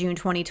from June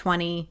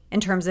 2020 in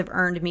terms of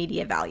earned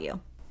media value.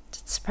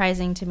 It's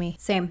surprising to me.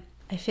 Same.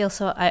 I feel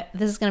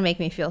this is going to make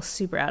me feel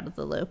super out of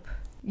the loop.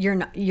 You're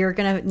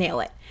going to nail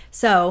it.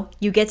 So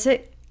you get to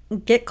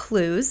get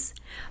clues,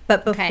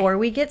 but before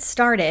we get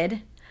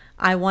started,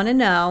 I want to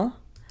know,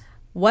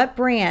 what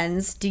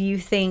brands do you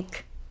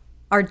think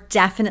are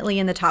definitely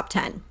in the top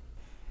 10?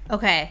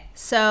 Okay,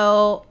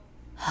 so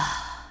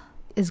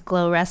is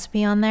Glow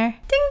Recipe on there?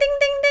 Ding, ding,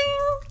 ding, ding.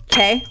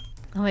 Okay.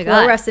 Oh my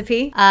God. Glow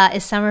Recipe.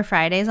 Is Summer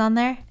Fridays on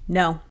there?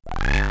 No.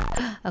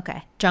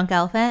 Okay. Drunk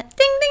Elephant?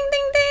 Ding, ding,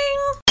 ding,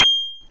 ding.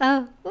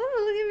 Oh,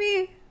 ooh, look at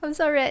me. I'm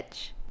so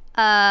rich.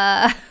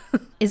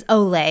 Is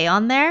Olay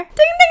on there? Ding, ding,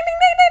 ding,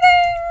 ding, ding,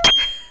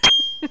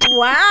 ding.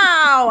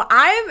 Wow.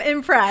 I'm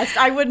impressed.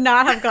 I would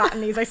not have gotten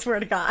these, I swear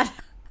to God.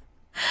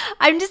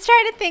 I'm just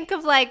trying to think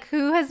of like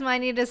who has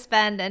money to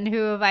spend and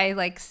who have I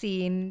like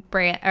seen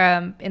brand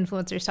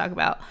influencers talk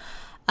about.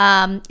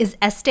 Is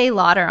Estee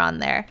Lauder on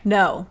there?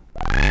 No.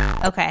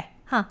 Okay.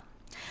 Huh.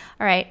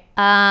 All right.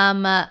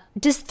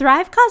 Does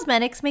Thrive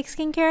Cosmetics make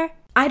skincare?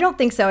 I don't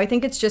think so. I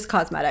think it's just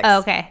cosmetics. Oh,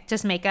 okay.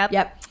 Just makeup?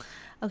 Yep.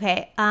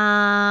 Okay.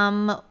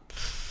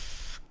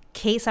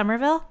 Kate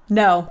Somerville?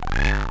 No.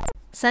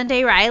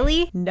 Sunday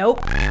Riley?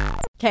 Nope.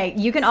 Okay.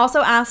 You can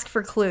also ask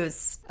for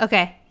clues.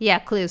 Okay. Yeah.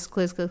 Clues.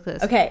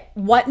 Okay.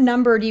 What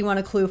number do you want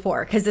a clue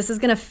for? Because this is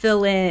going to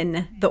fill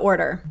in the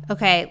order.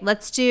 Okay.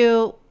 Let's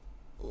do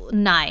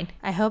 9.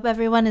 I hope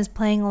everyone is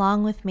playing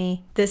along with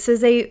me. This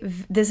is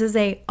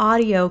a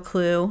audio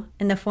clue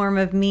in the form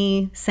of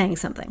me saying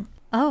something.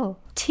 Oh.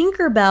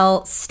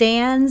 Tinkerbell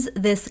stands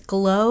this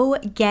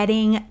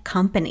glow-getting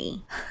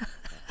company.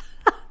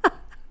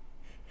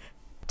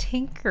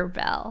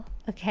 Tinkerbell.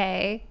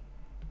 Okay.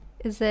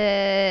 Is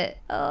it...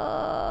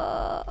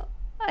 I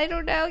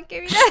don't know.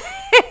 Give me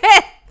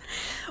that.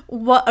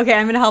 What? Okay,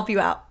 I'm going to help you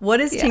out. What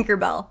is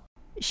Tinkerbell?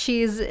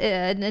 She's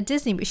in a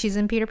Disney... She's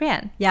in Peter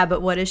Pan. Yeah,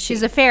 but what is she?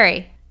 She's a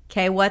fairy.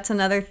 Okay, what's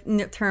another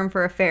term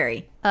for a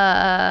fairy?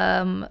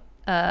 I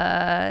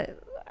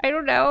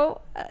don't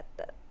know.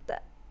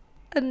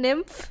 A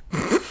nymph?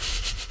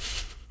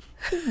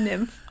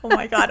 Nymph. Oh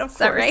my God, of Is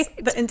that course.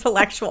 right? The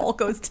intellectual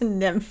goes to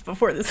nymph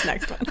before this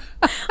next one.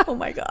 Oh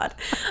my God.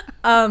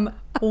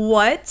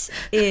 What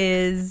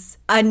is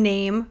a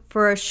name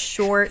for a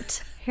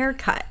short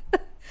haircut?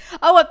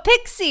 Oh, a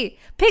pixie.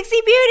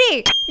 Pixie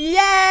Beauty.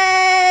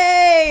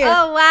 Yay!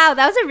 Oh, wow.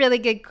 That was a really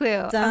good clue.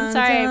 I'm Dun,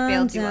 sorry I dun,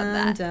 failed you on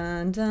that.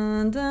 dun,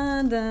 dun,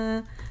 dun,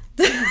 dun.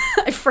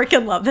 I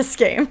freaking love this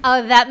game.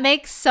 Oh, that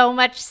makes so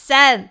much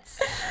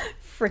sense.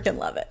 Freaking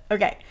love it.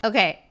 Okay.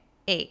 Okay.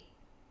 8.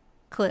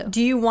 Clue.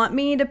 Do you want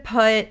me to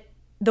put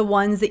the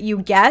ones that you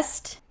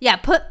guessed? Yeah,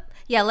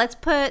 let's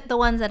put the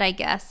ones that I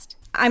guessed.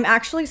 I'm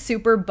actually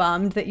super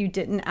bummed that you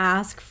didn't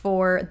ask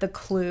for the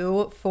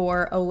clue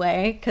for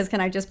Olay, because can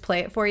I just play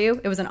it for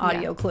you? It was an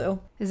audio clue.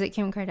 Is it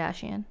Kim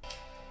Kardashian?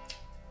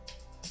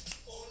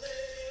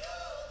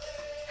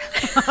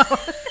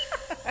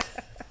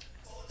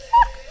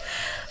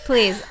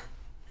 Please.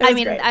 I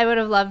mean, great. I would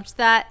have loved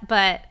that,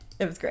 but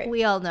It was great.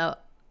 we all know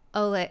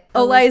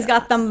Olay's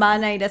got the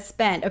money to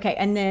spend. Okay,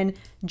 and then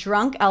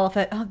Drunk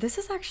Elephant. Oh, this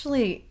is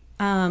actually,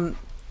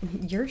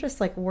 you're just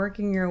like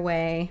working your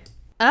way.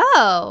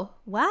 Oh,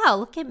 wow.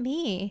 Look at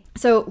me.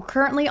 So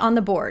currently on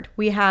the board,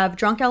 we have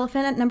Drunk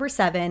Elephant at number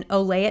 7,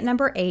 Olay at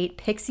number 8,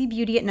 Pixie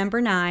Beauty at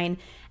number 9,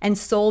 and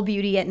Soul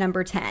Beauty at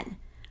number 10.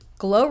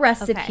 Glow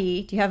Recipe.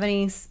 Okay. Do you have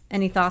any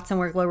thoughts on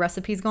where Glow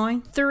Recipe's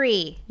going?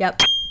 3.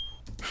 Yep,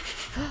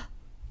 Oh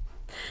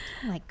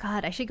my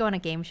God. I should go on a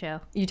game show.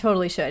 you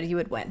totally should. You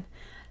would win.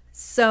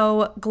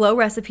 So Glow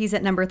Recipes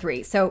at number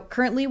 3. So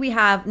currently we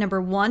have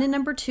number 1 and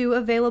number 2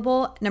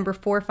 available, number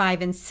 4,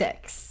 5, and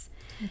 6.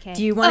 Okay.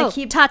 Do you want to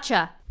keep?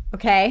 Tatcha?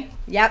 Okay.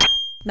 Yep.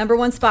 Number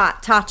 1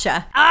 spot,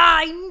 Tatcha.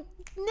 I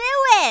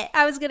knew it.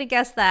 I was going to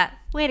guess that.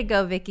 Way to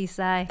go, Vicky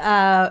Sai.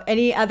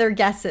 Any other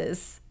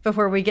guesses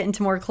before we get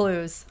into more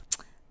clues?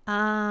 Do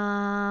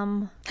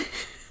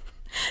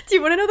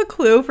you want to know the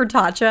clue for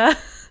Tatcha?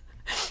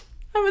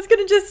 I was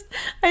going to just,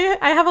 I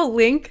have a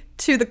link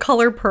to the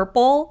color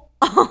purple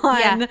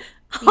on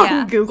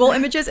Google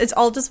Images. It's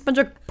all just a bunch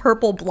of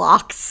purple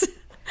blocks.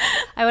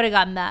 I would have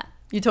gotten that.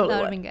 You totally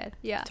That would. would have been good.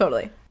 Yeah.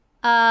 Totally.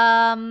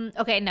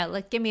 Okay,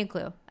 no, give me a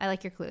clue. I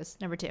like your clues.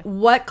 Number 2.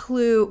 What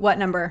clue, what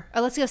number?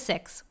 Oh, let's go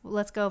 6.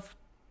 Let's go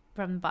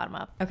from the bottom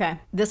up. Okay.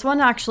 This one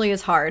actually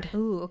is hard.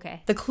 Ooh,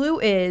 okay. The clue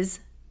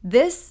is,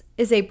 this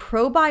is a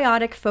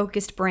probiotic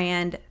focused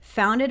brand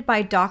founded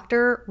by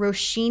Dr.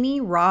 Roshini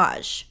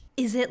Raj.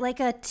 Is it like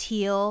a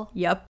teal?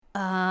 Yep.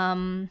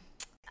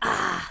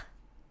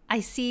 I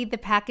see the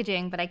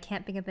packaging, but I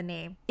can't think of the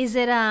name. Is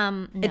it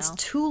no. It's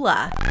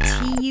Tula.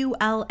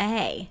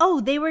 Tula. Oh,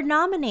 they were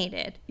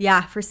nominated.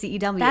 Yeah, for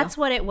CEW. That's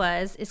what it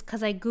was. Is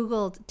because I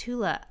googled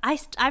Tula.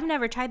 I've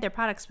never tried their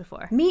products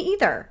before. me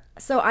either.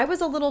 So I was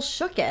a little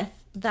shooketh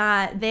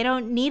that They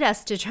don't need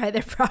us to try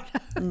their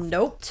products.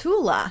 nope.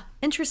 Tula.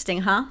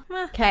 Interesting, huh?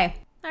 Okay.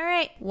 All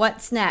right.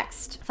 What's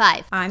next?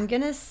 5. I'm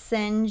going to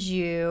send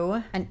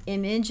you an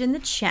image in the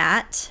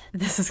chat.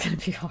 This is going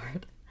to be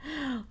hard.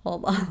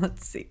 Hold on.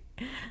 Let's see.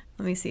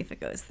 Let me see if it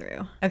goes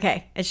through.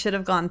 Okay. It should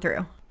have gone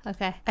through.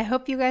 Okay. I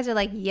hope you guys are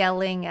like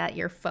yelling at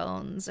your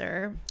phones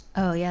or.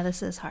 Oh yeah,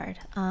 this is hard.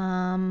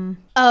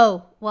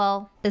 Oh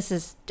well,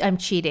 I'm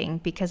cheating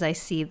because I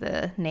see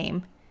the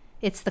name.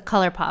 It's the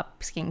ColourPop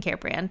skincare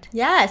brand.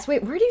 Yes.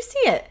 Wait, where do you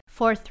see it?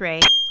 4th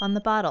ray on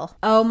the bottle.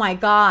 Oh my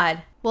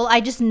God. Well,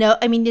 I just know.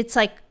 I mean, it's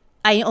like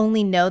I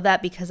only know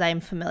that because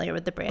I'm familiar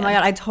with the brand. Oh my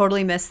God. I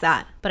totally missed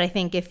that. But I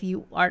think if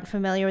you aren't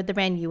familiar with the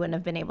brand, you wouldn't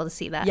have been able to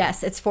see that.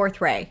 Yes, it's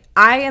 4th Ray.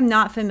 I am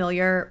not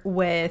familiar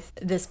with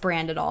this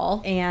brand at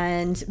all.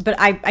 But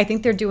I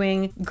think they're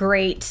doing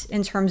great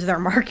in terms of their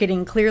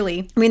marketing,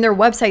 clearly. I mean, their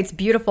website's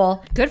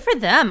beautiful. Good for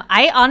them.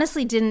 I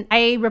honestly didn't.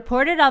 I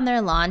reported on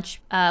their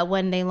launch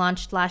when they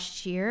launched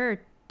last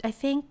year, I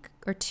think,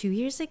 or 2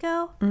 years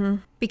ago. Mm-hmm.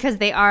 Because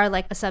they are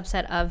like a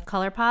subset of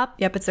ColourPop.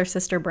 Yep, it's their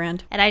sister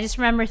brand. And I just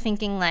remember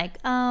thinking like,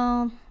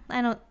 oh,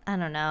 I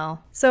don't know.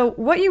 So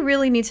what you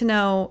really need to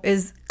know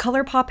is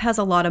ColourPop has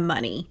a lot of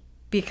money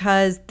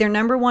because they're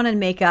number 1 in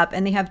makeup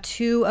and they have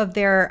 2 of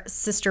their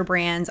sister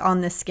brands on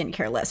this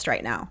skincare list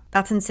right now.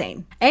 That's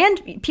insane.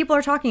 And people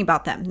are talking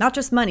about them, not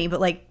just money, but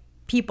like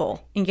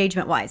people,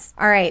 engagement wise.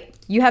 All right,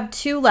 you have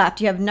 2 left.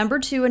 You have number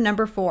 2 and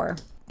number 4.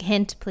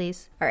 Hint,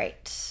 please. All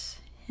right.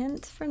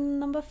 Hint for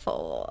number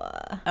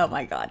 4. Oh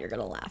my God, you're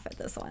going to laugh at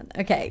this one.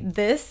 Okay,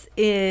 this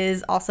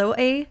is also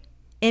a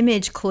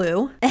image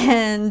clue,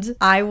 and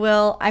I'm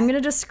going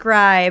to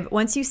describe,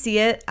 once you see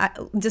it,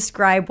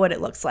 describe what it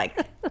looks like.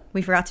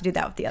 We forgot to do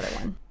that with the other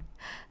one.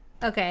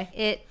 Okay.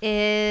 It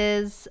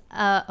is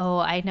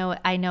I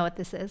know what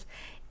this is.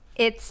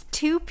 It's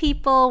 2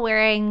 people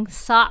wearing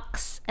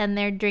socks and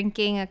they're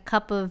drinking a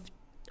cup of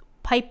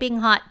piping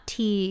hot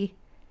tea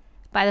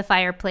by the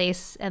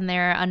fireplace and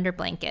they're under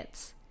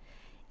blankets.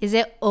 Is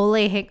it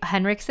Ole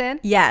Henriksen?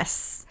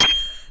 Yes.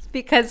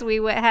 Because we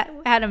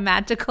had a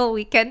magical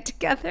weekend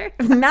together.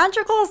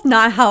 Magical is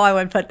not how I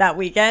would put that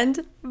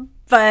weekend,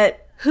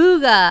 but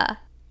Huga.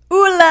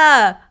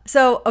 Ula.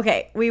 So,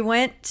 okay, we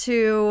went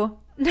to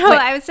No,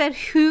 I would said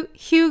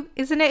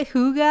isn't it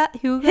Huga?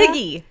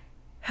 Higgy.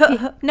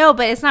 No,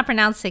 but it's not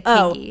pronounced like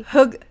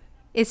Higgy.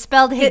 It's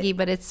spelled Higgy,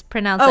 but it's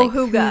pronounced like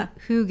Huga.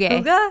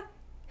 Huga.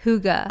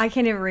 Huga. I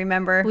can't even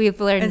remember. We've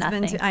learned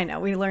nothing. I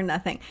know, we learned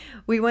nothing.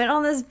 We went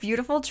on this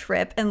beautiful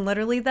trip, and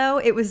literally, though,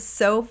 it was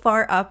so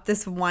far up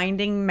this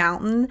winding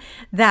mountain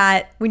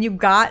that when you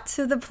got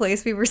to the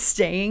place we were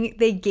staying,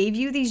 they gave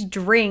you these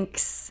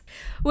drinks.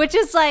 Which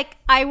is like,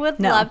 I would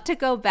love to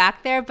go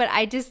back there, but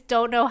I just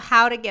don't know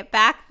how to get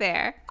back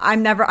there.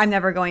 I'm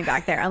never going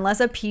back there unless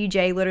a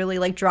PJ literally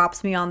like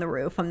drops me on the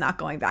roof. I'm not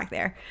going back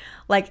there.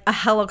 Like a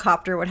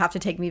helicopter would have to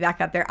take me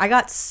back up there. I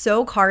got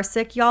so car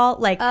sick, y'all.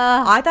 Like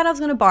I thought I was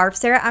gonna barf.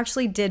 Sarah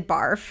actually did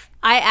barf.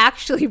 I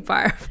actually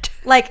barfed.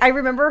 Like I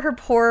remember her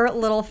poor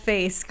little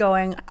face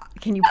going,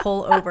 "Can you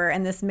pull over?"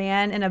 And this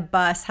man in a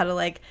bus had to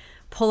like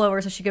pull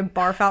over so she could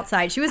barf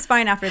outside. She was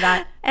fine after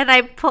that. And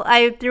I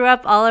threw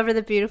up all over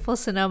the beautiful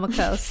Sonoma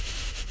coast.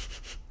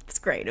 It was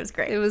great. It was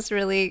great. It was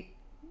really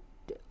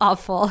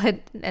awful,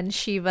 and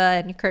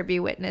Shiva and Kirby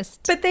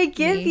witnessed. But they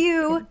give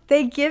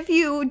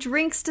you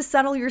drinks to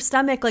settle your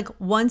stomach like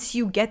once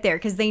you get there,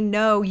 because they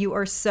know you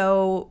are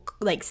so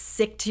like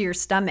sick to your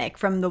stomach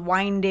from the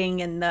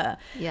winding and the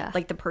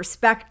like the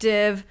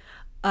perspective.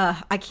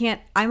 I'm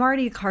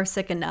already car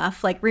sick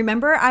enough. Like,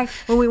 remember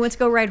when we went to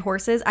go ride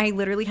horses, I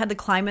literally had to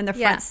climb in the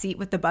front seat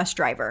with the bus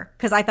driver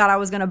because I thought I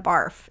was gonna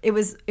barf. It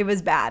was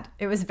bad.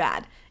 It was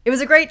bad. It was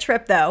a great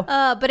trip though.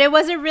 But it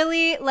wasn't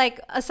really, like,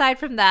 aside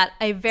from that,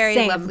 a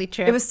very lovely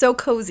trip. It was so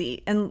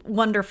cozy and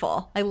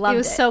wonderful. I loved it. It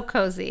was so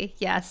cozy.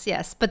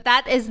 Yes. But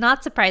that is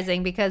not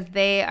surprising because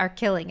they are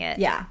killing it.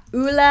 Yeah.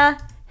 Ula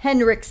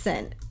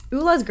Henriksen.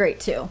 Ula's great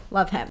too.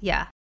 Love him.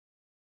 Yeah.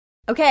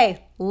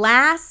 Okay,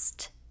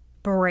 last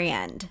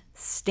brand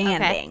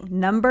standing.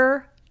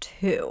 Number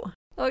 2.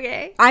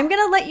 Okay. I'm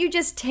going to let you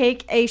just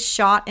take a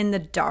shot in the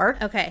dark.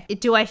 Okay.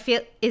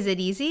 Is it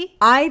easy?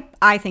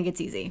 I think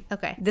it's easy.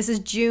 Okay. This is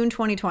June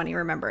 2020,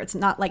 remember. It's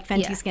not like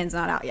Fenty Skin's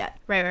not out yet.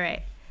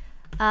 Right.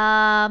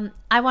 I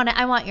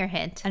want your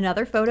hint.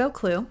 Another photo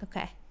clue.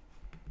 Okay.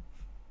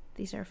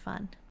 These are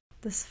fun.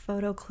 This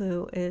photo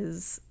clue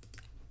is,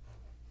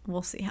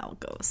 we'll see how it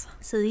goes.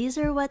 So these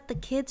are what the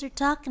kids are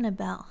talking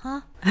about,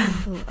 huh?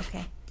 Ooh,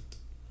 okay.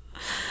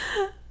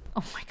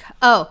 Oh my God.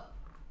 Oh.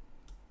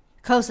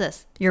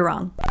 Kosas. You're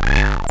wrong.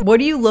 What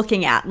are you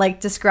looking at? Like,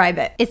 describe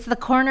it. It's the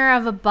corner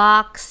of a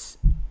box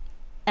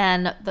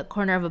and the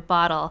corner of a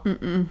bottle.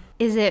 Mm-mm.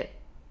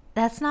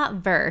 That's not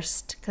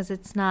versed because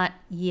it's not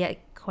yet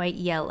quite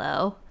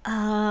yellow.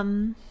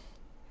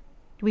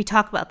 We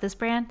talk about this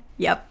brand?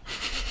 Yep.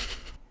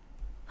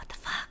 What the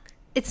fuck?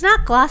 It's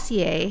not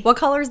Glossier. What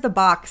color is the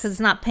box? Because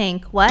it's not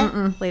pink. What?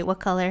 Mm-mm. Wait, what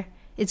color?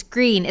 It's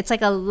green. It's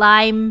like a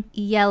lime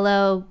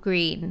yellow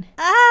green.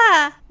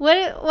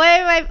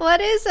 What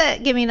is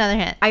it? Give me another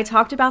hint. I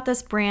talked about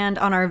this brand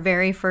on our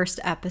very first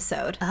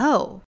episode.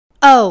 Oh,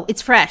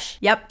 it's Fresh.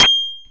 Yep.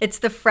 It's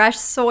the Fresh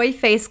Soy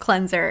Face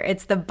Cleanser.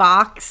 It's the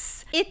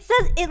box.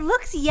 It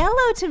looks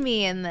yellow to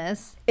me in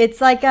this. It's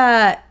like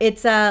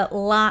it's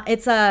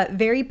a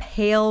very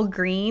pale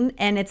green,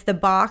 and it's the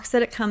box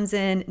that it comes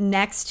in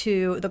next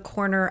to the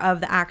corner of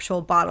the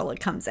actual bottle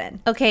it comes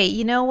in. Okay,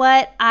 you know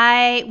what?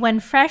 When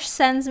Fresh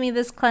sends me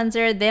this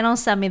cleanser, they don't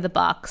send me the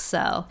box,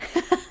 so.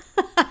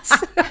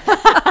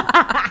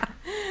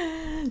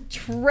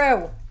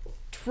 True.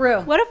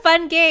 What a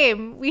fun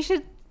game. We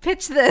should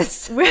pitch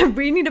this.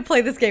 We need to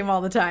play this game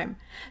all the time.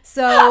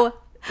 So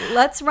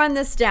let's run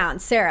this down.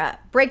 Sarah,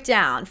 break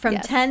down from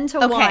 10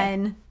 to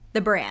 1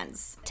 the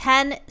brands.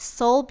 10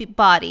 Soul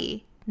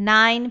Body,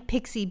 9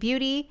 Pixie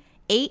Beauty,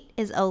 8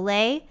 is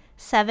Olay,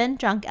 7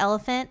 Drunk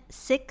Elephant,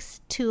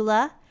 6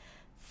 Tula,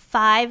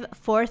 5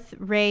 Fourth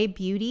Ray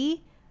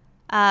Beauty,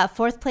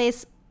 4th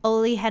place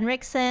Ole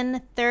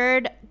Henriksen,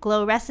 3rd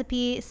Glow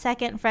Recipe,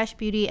 2nd Fresh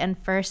Beauty,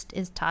 and 1st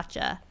is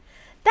Tatcha.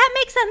 That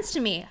makes sense to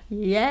me.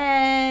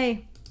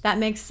 Yay. That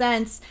makes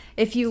sense.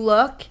 If you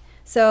look,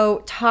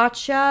 so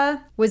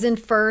Tatcha was in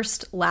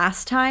 1st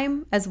last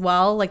time as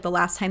well. Like the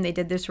last time they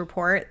did this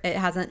report, it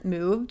hasn't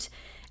moved.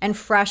 And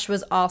Fresh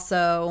was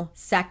also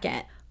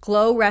 2nd.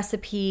 Glow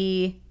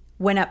Recipe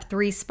went up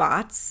 3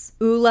 spots.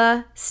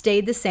 Ula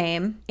stayed the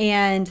same.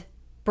 And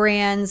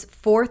brands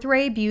Fourth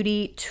Ray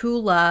Beauty,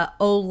 Tula,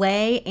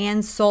 Olay,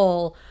 and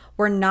Soul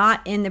were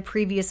not in the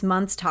previous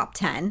month's top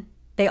 10.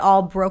 They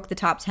all broke the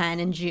top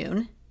 10 in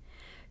June.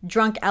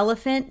 Drunk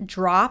Elephant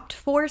dropped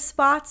 4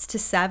 spots to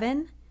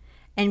 7,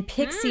 and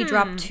Pixie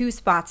dropped 2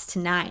 spots to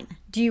 9.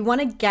 Do you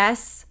want to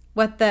guess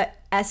what the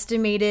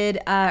estimated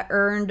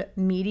earned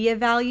media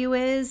value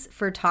is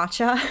for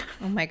Tatcha?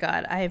 Oh my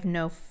God, I have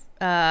no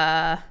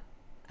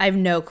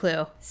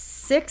clue.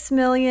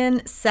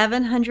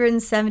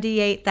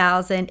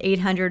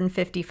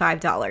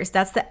 $6,778,855.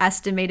 That's the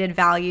estimated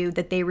value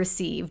that they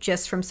receive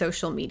just from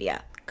social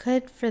media.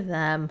 Good for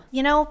them.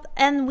 You know,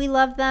 and we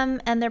love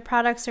them, and their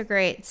products are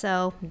great,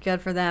 so.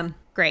 Good for them.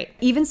 Great.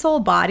 Even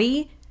Soul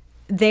Body,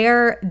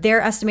 their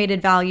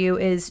estimated value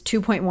is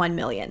 2.1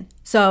 million.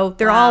 So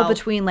they're all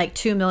between like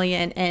 2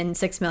 million and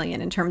 6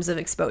 million in terms of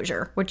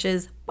exposure, which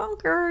is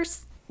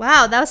bonkers.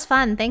 Wow, that was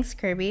fun. Thanks,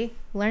 Kirby.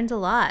 Learned a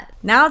lot.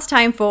 Now it's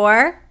time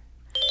for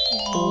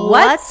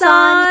What's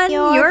on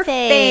your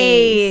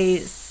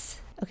face?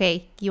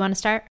 Okay, you want to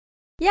start?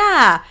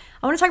 Yeah,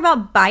 I want to talk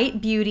about Bite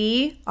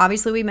Beauty.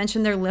 Obviously, we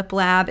mentioned their lip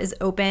lab is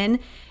open.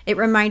 It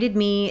reminded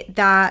me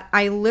that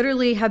I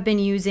literally have been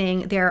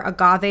using their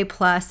Agave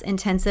Plus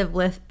Intensive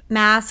Lip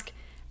Mask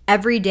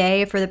every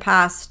day for the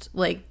past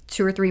like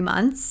 2 or 3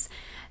 months.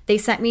 They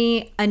sent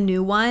me a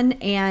new one,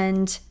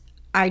 and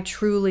I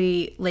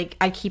truly, like,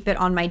 I keep it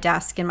on my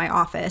desk in my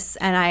office,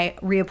 and I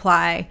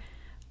reapply,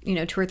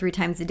 2 or 3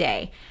 times a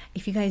day.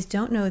 If you guys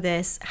don't know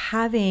this,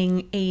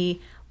 having a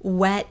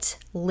wet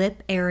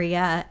lip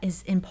area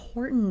is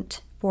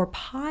important for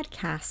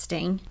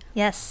podcasting.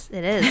 Yes,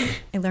 it is.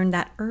 I learned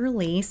that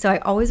early, so I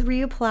always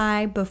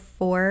reapply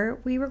before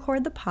we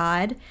record the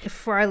pod.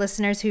 For our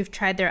listeners who've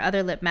tried their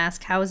other lip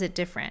mask, how is it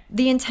different?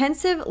 The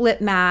Intensive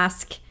Lip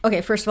Mask.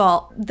 Okay, first of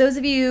all, those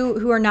of you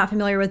who are not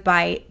familiar with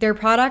Bite, their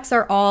products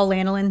are all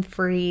lanolin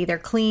free. They're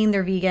clean,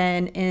 they're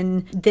vegan,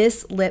 and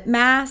this lip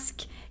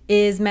mask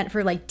is meant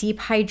for like deep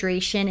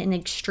hydration and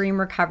extreme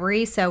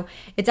recovery. So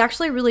it's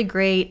actually really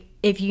great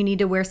if you need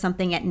to wear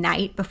something at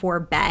night before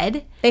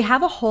bed. They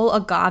have a whole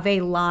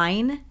agave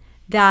line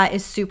that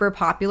is super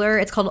popular.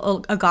 It's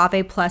called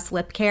Agave Plus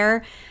Lip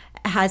Care.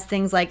 It has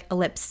things like a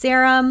lip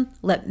serum,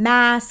 lip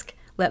mask,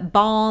 lip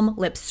balm,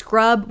 lip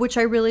scrub, which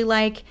I really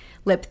like,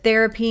 lip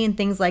therapy, and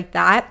things like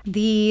that.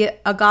 The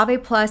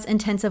Agave Plus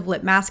Intensive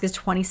Lip Mask is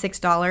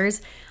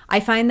 $26. I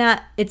find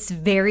that it's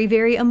very,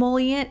 very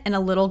emollient, and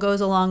a little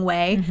goes a long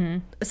way. Mm-hmm.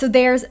 So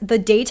there's the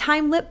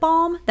daytime lip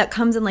balm that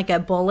comes in like a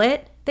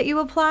bullet that you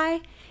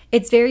apply.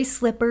 It's very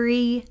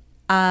slippery.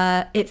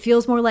 It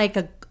feels more like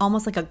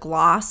almost like a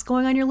gloss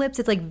going on your lips.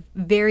 It's like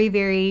very,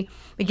 very,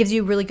 it gives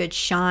you really good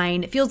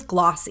shine. It feels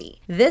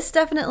glossy. This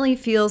definitely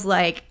feels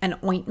like an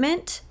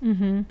ointment,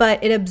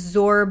 but it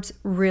absorbs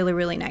really,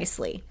 really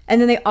nicely.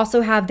 And then they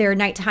also have their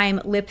nighttime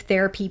lip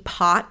therapy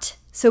pot.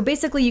 So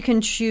basically you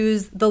can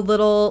choose the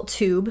little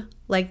tube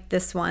like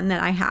this one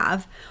that I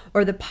have,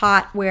 or the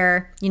pot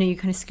where, you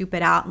kind of scoop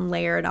it out and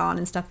layer it on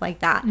and stuff like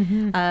that.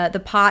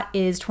 The pot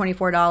is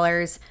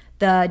 $24.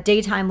 The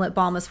daytime lip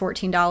balm is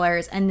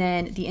 $14, and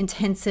then the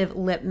intensive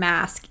lip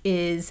mask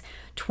is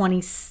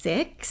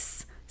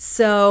 $26.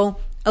 So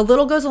a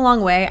little goes a long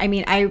way. I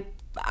mean,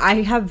 I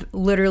have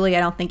literally, I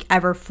don't think,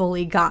 ever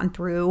fully gotten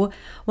through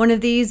one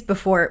of these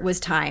before it was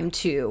time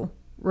to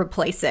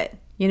replace it.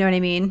 You know what I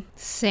mean?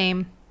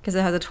 Same. Because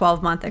it has a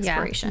 12-month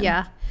expiration.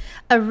 Yeah.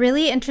 A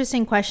really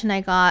interesting question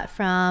I got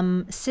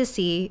from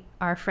Sissy,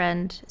 our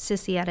friend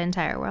Sissy at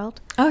Entire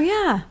World. Oh,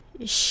 yeah.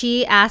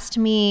 She asked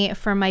me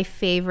for my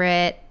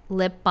favorite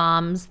lip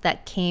balms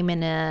that came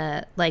in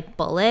a like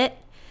bullet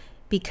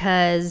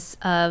because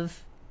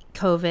of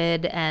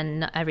COVID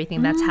and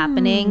everything that's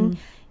happening.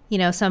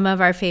 Some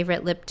of our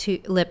favorite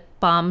lip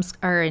balms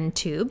are in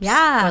tubes,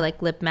 or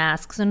like lip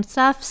masks and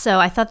stuff. So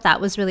I thought that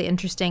was really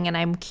interesting, and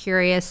I'm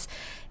curious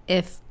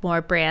if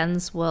more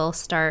brands will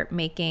start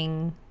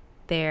making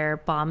their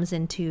balms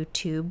into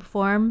tube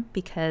form,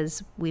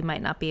 because we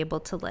might not be able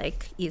to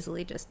like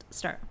easily just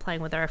start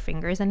applying with our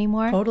fingers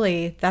anymore.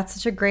 Totally. That's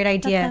such a great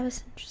idea. That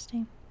was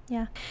interesting.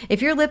 Yeah.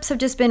 If your lips have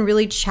just been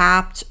really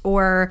chapped,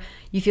 or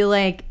you feel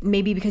like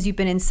maybe because you've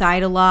been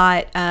inside a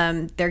lot,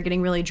 they're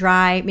getting really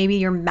dry, maybe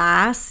your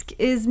mask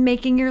is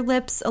making your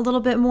lips a little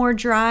bit more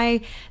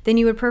dry than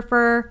you would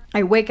prefer.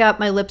 I wake up,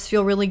 my lips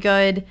feel really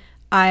good.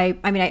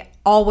 I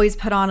always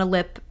put on a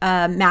lip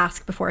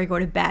mask before I go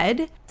to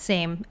bed.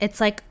 Same.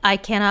 It's like I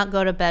cannot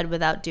go to bed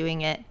without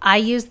doing it. I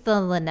use the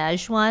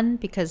Laneige one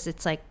because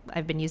it's like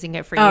I've been using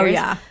it for years. Oh,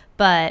 yeah.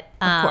 But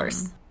of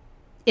course.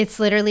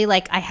 It's literally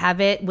like I have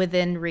it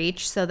within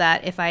reach so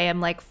that if I am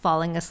like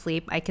falling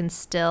asleep, I can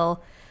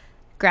still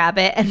grab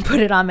it and put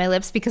it on my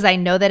lips, because I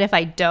know that if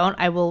I don't,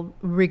 I will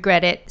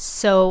regret it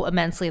so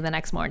immensely the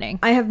next morning.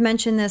 I have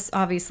mentioned this,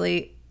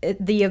 obviously.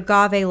 The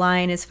agave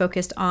line is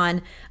focused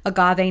on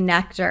agave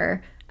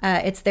nectar.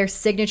 It's their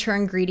signature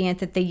ingredient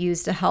that they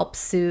use to help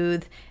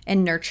soothe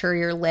and nurture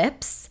your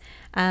lips.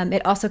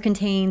 It also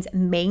contains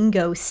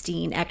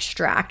mangosteen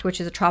extract,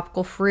 which is a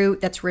tropical fruit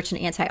that's rich in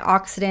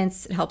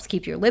antioxidants. It helps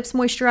keep your lips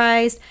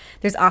moisturized.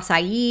 There's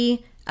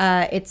acai.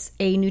 It's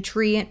a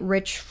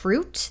nutrient-rich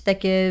fruit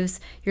that gives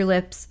your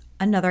lips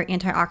another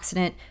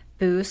antioxidant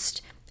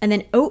boost. And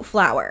then oat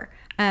flour.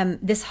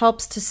 This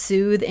helps to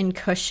soothe and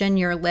cushion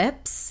your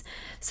lips.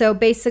 So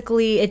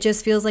basically, it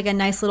just feels like a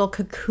nice little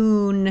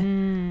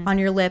cocoon on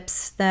your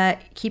lips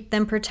that keep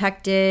them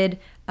protected,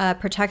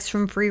 protects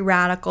from free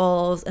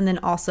radicals, and then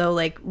also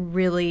like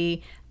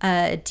really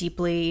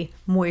deeply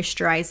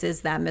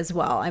moisturizes them as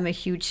well. I'm a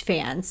huge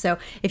fan. So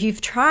if you've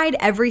tried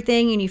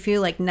everything and you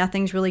feel like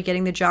nothing's really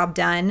getting the job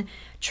done,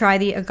 try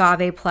the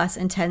Agave Plus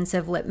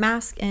Intensive Lip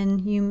Mask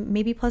and you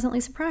may be pleasantly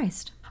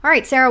surprised. All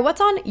right, Sarah,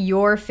 what's on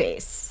your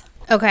face?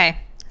 Okay.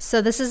 So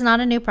this is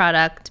not a new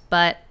product,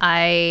 but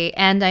I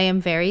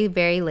am very,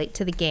 very late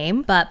to the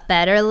game, but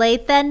better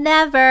late than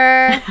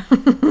never.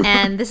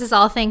 And this is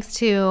all thanks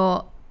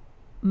to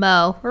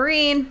Mo.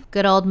 Maureen.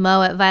 Good old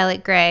Mo at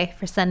Violet Grey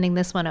for sending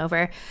this one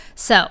over.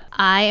 So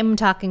I am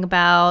talking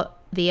about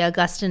the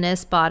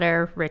Augustinus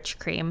Bader Rich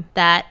Cream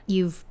that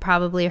you've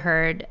probably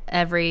heard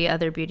every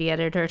other beauty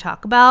editor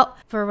talk about.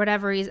 For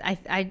whatever reason,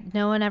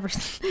 no one ever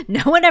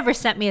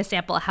sent me a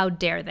sample. How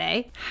dare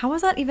they? How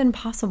is that even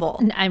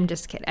possible? I'm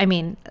just kidding. I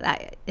mean,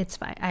 it's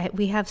fine.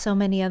 We have so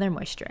many other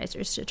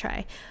moisturizers to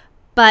try.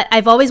 But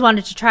I've always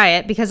wanted to try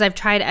it because I've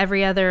tried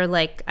every other,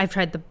 like, I've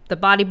tried the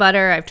body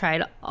butter. I've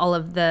tried all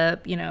of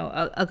the,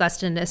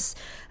 Augustinus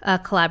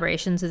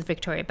collaborations with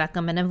Victoria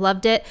Beckham, and I've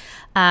loved it.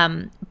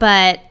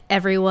 But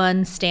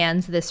everyone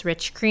stands this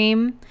Rich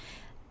Cream,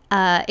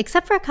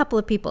 except for a couple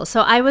of people.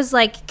 So I was,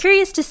 like,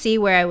 curious to see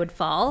where I would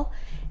fall.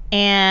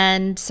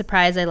 And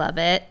surprise, I love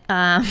it.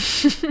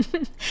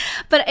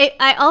 But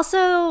I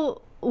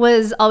also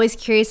was always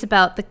curious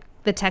about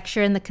the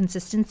texture and the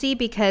consistency,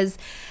 because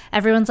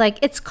everyone's like,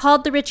 it's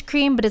called the Rich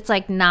Cream, but it's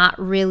like not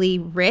really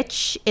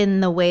rich in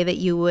the way that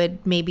you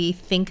would maybe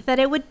think that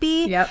it would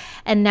be. Yep.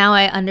 And now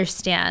I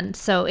understand.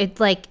 So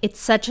it's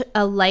such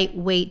a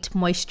lightweight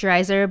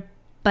moisturizer,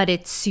 but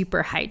it's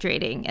super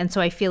hydrating. And so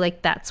I feel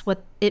like that's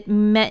what it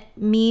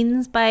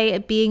means by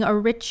it being a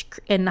rich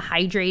and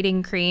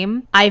hydrating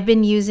cream. I've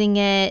been using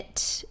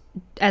it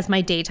as my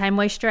daytime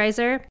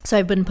moisturizer. So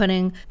I've been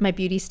putting my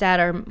Beauty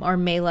Stat or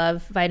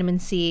Maylove vitamin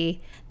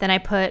C. Then I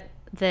put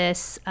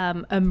this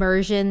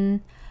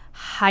immersion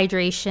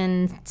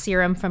hydration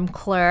serum from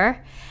Klur.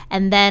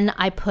 And then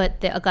I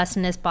put the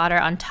Augustinus Bader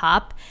on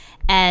top.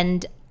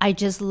 And I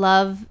just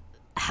love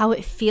how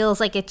it feels.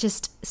 Like it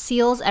just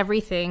seals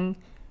everything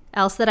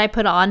else that I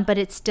put on, but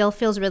it still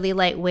feels really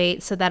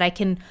lightweight so that I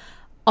can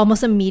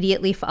almost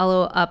immediately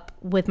follow up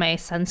with my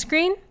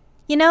sunscreen.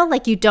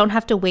 Like you don't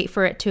have to wait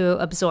for it to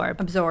absorb.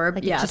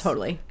 Like yeah,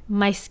 totally.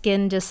 My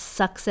skin just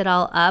sucks it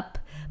all up,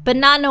 but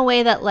not in a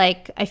way that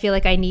like I feel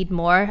like I need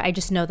more. I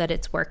just know that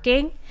it's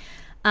working.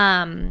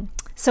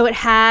 So it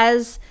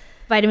has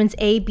vitamins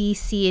A, B,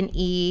 C, and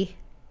E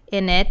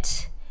in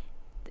it.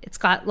 It's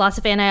got lots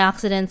of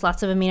antioxidants,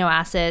 lots of amino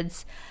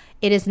acids.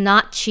 It is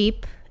not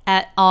cheap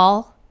at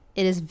all.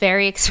 It is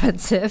very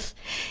expensive.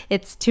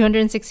 It's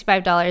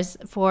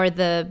 $265 for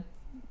the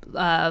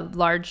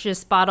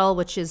largest bottle,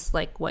 which is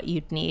like what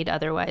you'd need.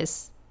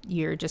 Otherwise,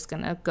 you're just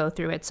going to go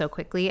through it so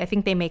quickly. I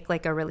think they make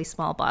like a really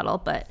small bottle,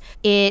 but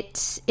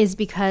it is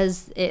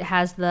because it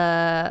has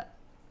the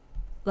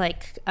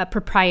like a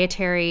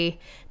proprietary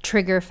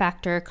trigger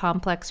factor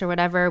complex or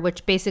whatever,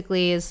 which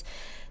basically is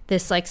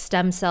this like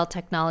stem cell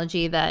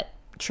technology that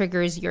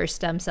triggers your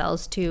stem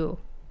cells to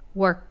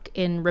work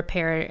in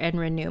repair and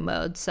renew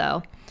mode.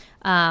 So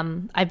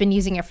I've been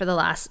using it for the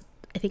last,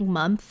 I think,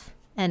 month,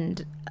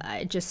 and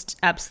I just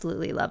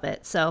absolutely love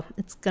it. So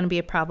it's going to be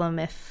a problem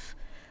if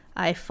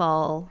I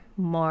fall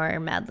more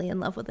madly in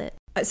love with it.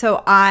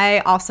 So I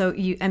also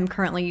am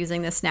currently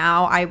using this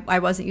now. I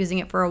wasn't using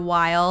it for a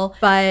while,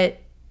 but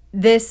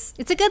it's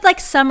a good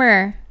like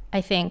summer, I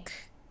think,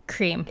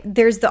 cream.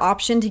 There's the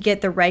option to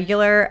get the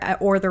regular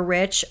or the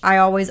rich. I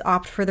always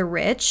opt for the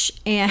rich,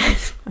 and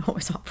I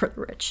always opt for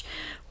the rich.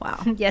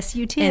 Wow. Yes,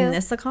 you too. In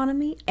this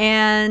economy.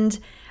 And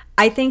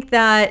I think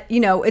that,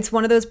 it's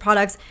one of those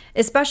products,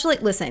 especially,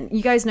 listen,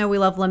 you guys know we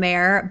love La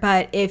Mer,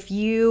 but if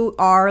you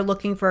are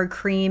looking for a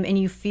cream and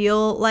you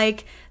feel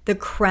like the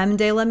creme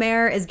de La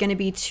Mer is going to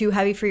be too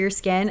heavy for your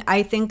skin,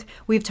 I think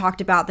we've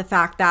talked about the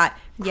fact that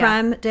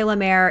creme de La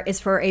Mer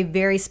is for a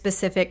very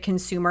specific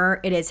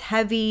consumer. It is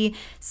heavy.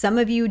 Some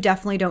of you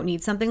definitely don't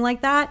need something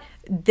like that.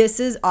 This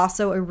is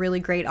also a really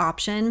great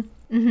option.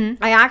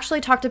 Mm-hmm. I actually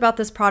talked about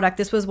this product.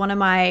 This was one of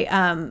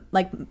my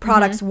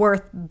products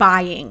worth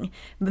buying.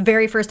 The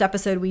very first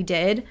episode we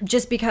did,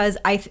 just because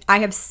I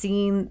have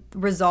seen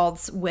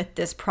results with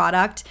this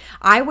product.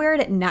 I wear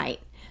it at night.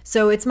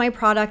 So it's my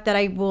product that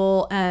I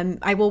will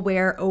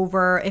wear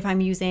over if I'm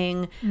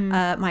using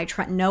my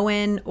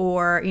tretinoin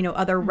or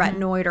other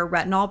retinoid or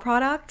retinol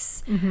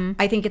products. Mm-hmm.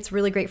 I think it's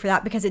really great for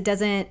that because it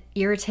doesn't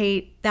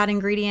irritate that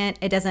ingredient.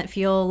 It doesn't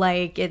feel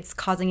like it's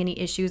causing any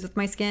issues with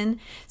my skin.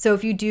 So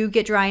if you do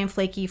get dry and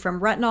flaky from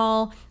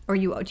retinol, or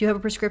you do have a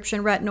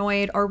prescription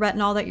retinoid or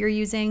retinol that you're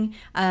using,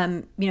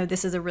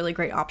 this is a really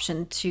great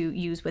option to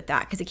use with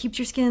that because it keeps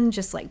your skin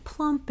just like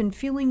plump and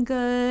feeling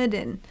good.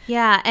 And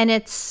yeah, and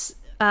it's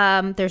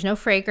there's no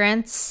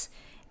fragrance,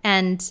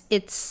 and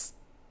is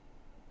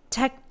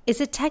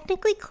it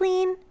technically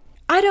clean?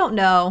 I don't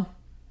know.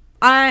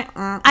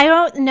 I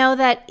don't know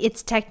that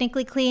it's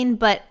technically clean,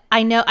 but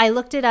I know I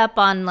looked it up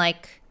on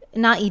like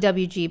not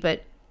EWG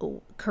but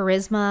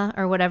Charisma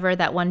or whatever,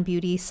 that one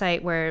beauty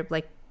site where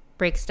like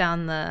breaks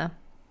down the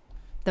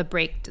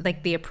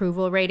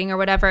approval rating or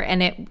whatever,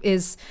 and it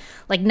is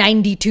like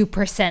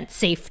 92%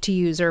 safe to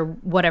use or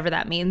whatever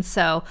that means.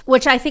 So,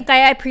 which I think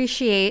I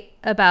appreciate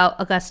about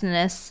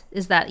Augustinus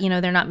is that,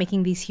 they're not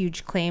making these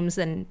huge claims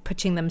and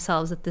pitching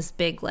themselves at this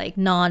big like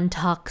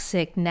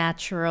non-toxic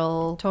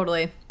natural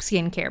totally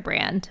skincare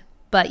brand.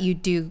 but you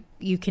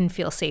can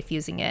feel safe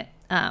using it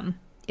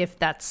if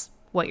that's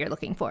what you're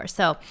looking for.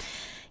 So,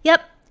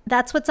 yep,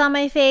 that's what's on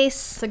my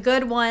face. It's a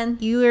good one.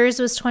 Yours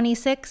was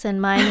 $26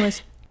 and mine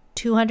was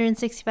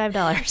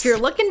 $265. If you're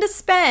looking to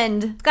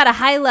spend, It's got a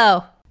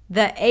high-low.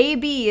 the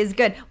AB is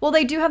good. Well,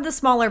 they do have the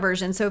smaller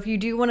version, so if you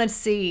do want to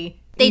see,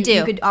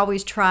 you could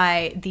always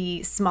try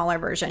the smaller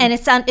version. And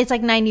it's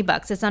like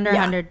 $90. It's under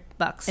 $100.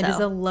 So. It is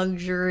a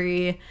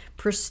luxury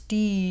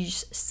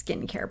prestige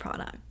skincare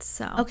product.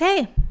 So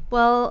Okay,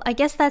 well, I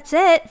guess that's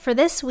it for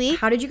this week.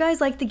 how did you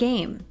guys like the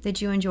game? Did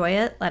you enjoy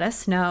it? Let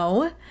us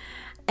know.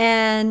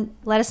 And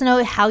Let us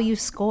know how you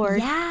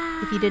scored.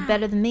 Yeah. If you did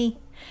better than me.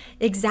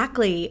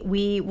 exactly,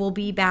 we will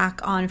be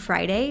back on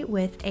Friday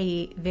with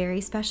a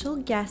very special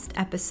guest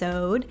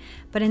episode.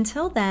 But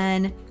until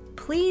then,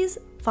 please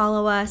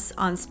follow us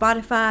on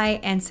Spotify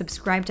and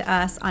subscribe to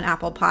us on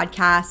Apple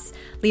Podcasts.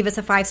 Leave us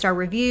a 5-star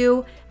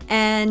review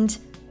and,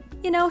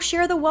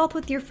 share the wealth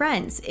with your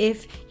friends.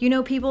 If you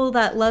know people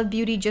that love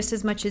beauty just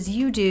as much as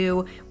you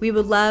do, we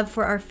would love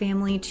for our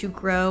family to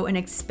grow and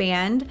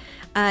expand.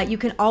 You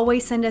can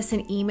always send us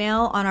an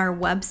email on our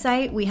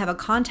website. We have a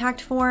contact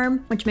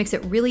form, which makes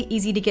it really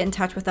easy to get in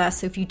touch with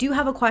us. So if you do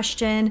have a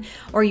question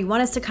or you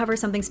want us to cover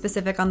something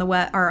specific on the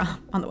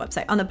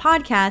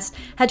podcast,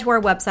 head to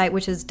our website,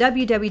 which is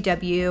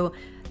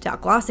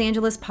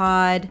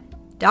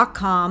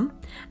www.glossangelespod.com.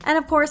 And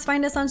of course,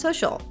 find us on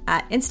social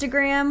at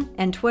Instagram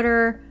and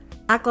Twitter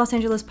at Gloss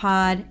Angeles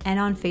Pod, and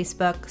on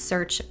Facebook,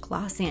 search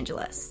Gloss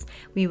Angeles.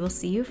 We will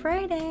see you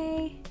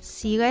Friday.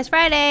 See you guys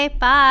Friday.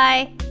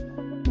 Bye.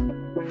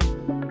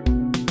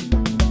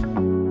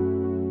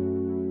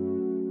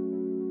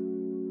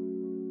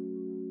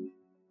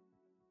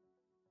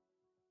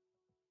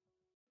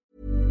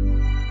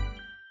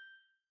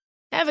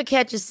 Ever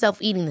catch yourself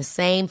eating the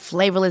same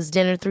flavorless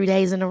dinner 3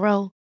 days in a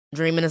row?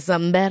 Dreaming of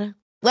something better?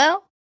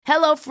 Well,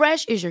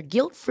 HelloFresh is your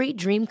guilt-free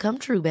dream come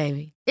true,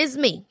 baby. It's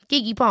me,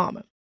 Keke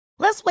Palmer.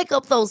 Let's wake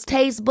up those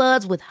taste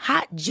buds with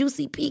hot,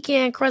 juicy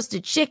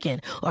pecan-crusted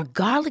chicken or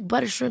garlic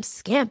butter shrimp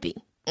scampi.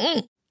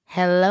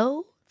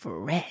 Hello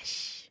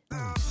Fresh.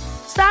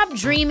 Stop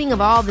dreaming of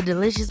all the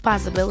delicious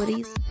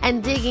possibilities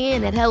and dig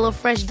in at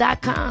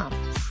HelloFresh.com.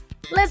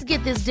 Let's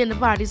get this dinner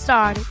party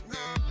started.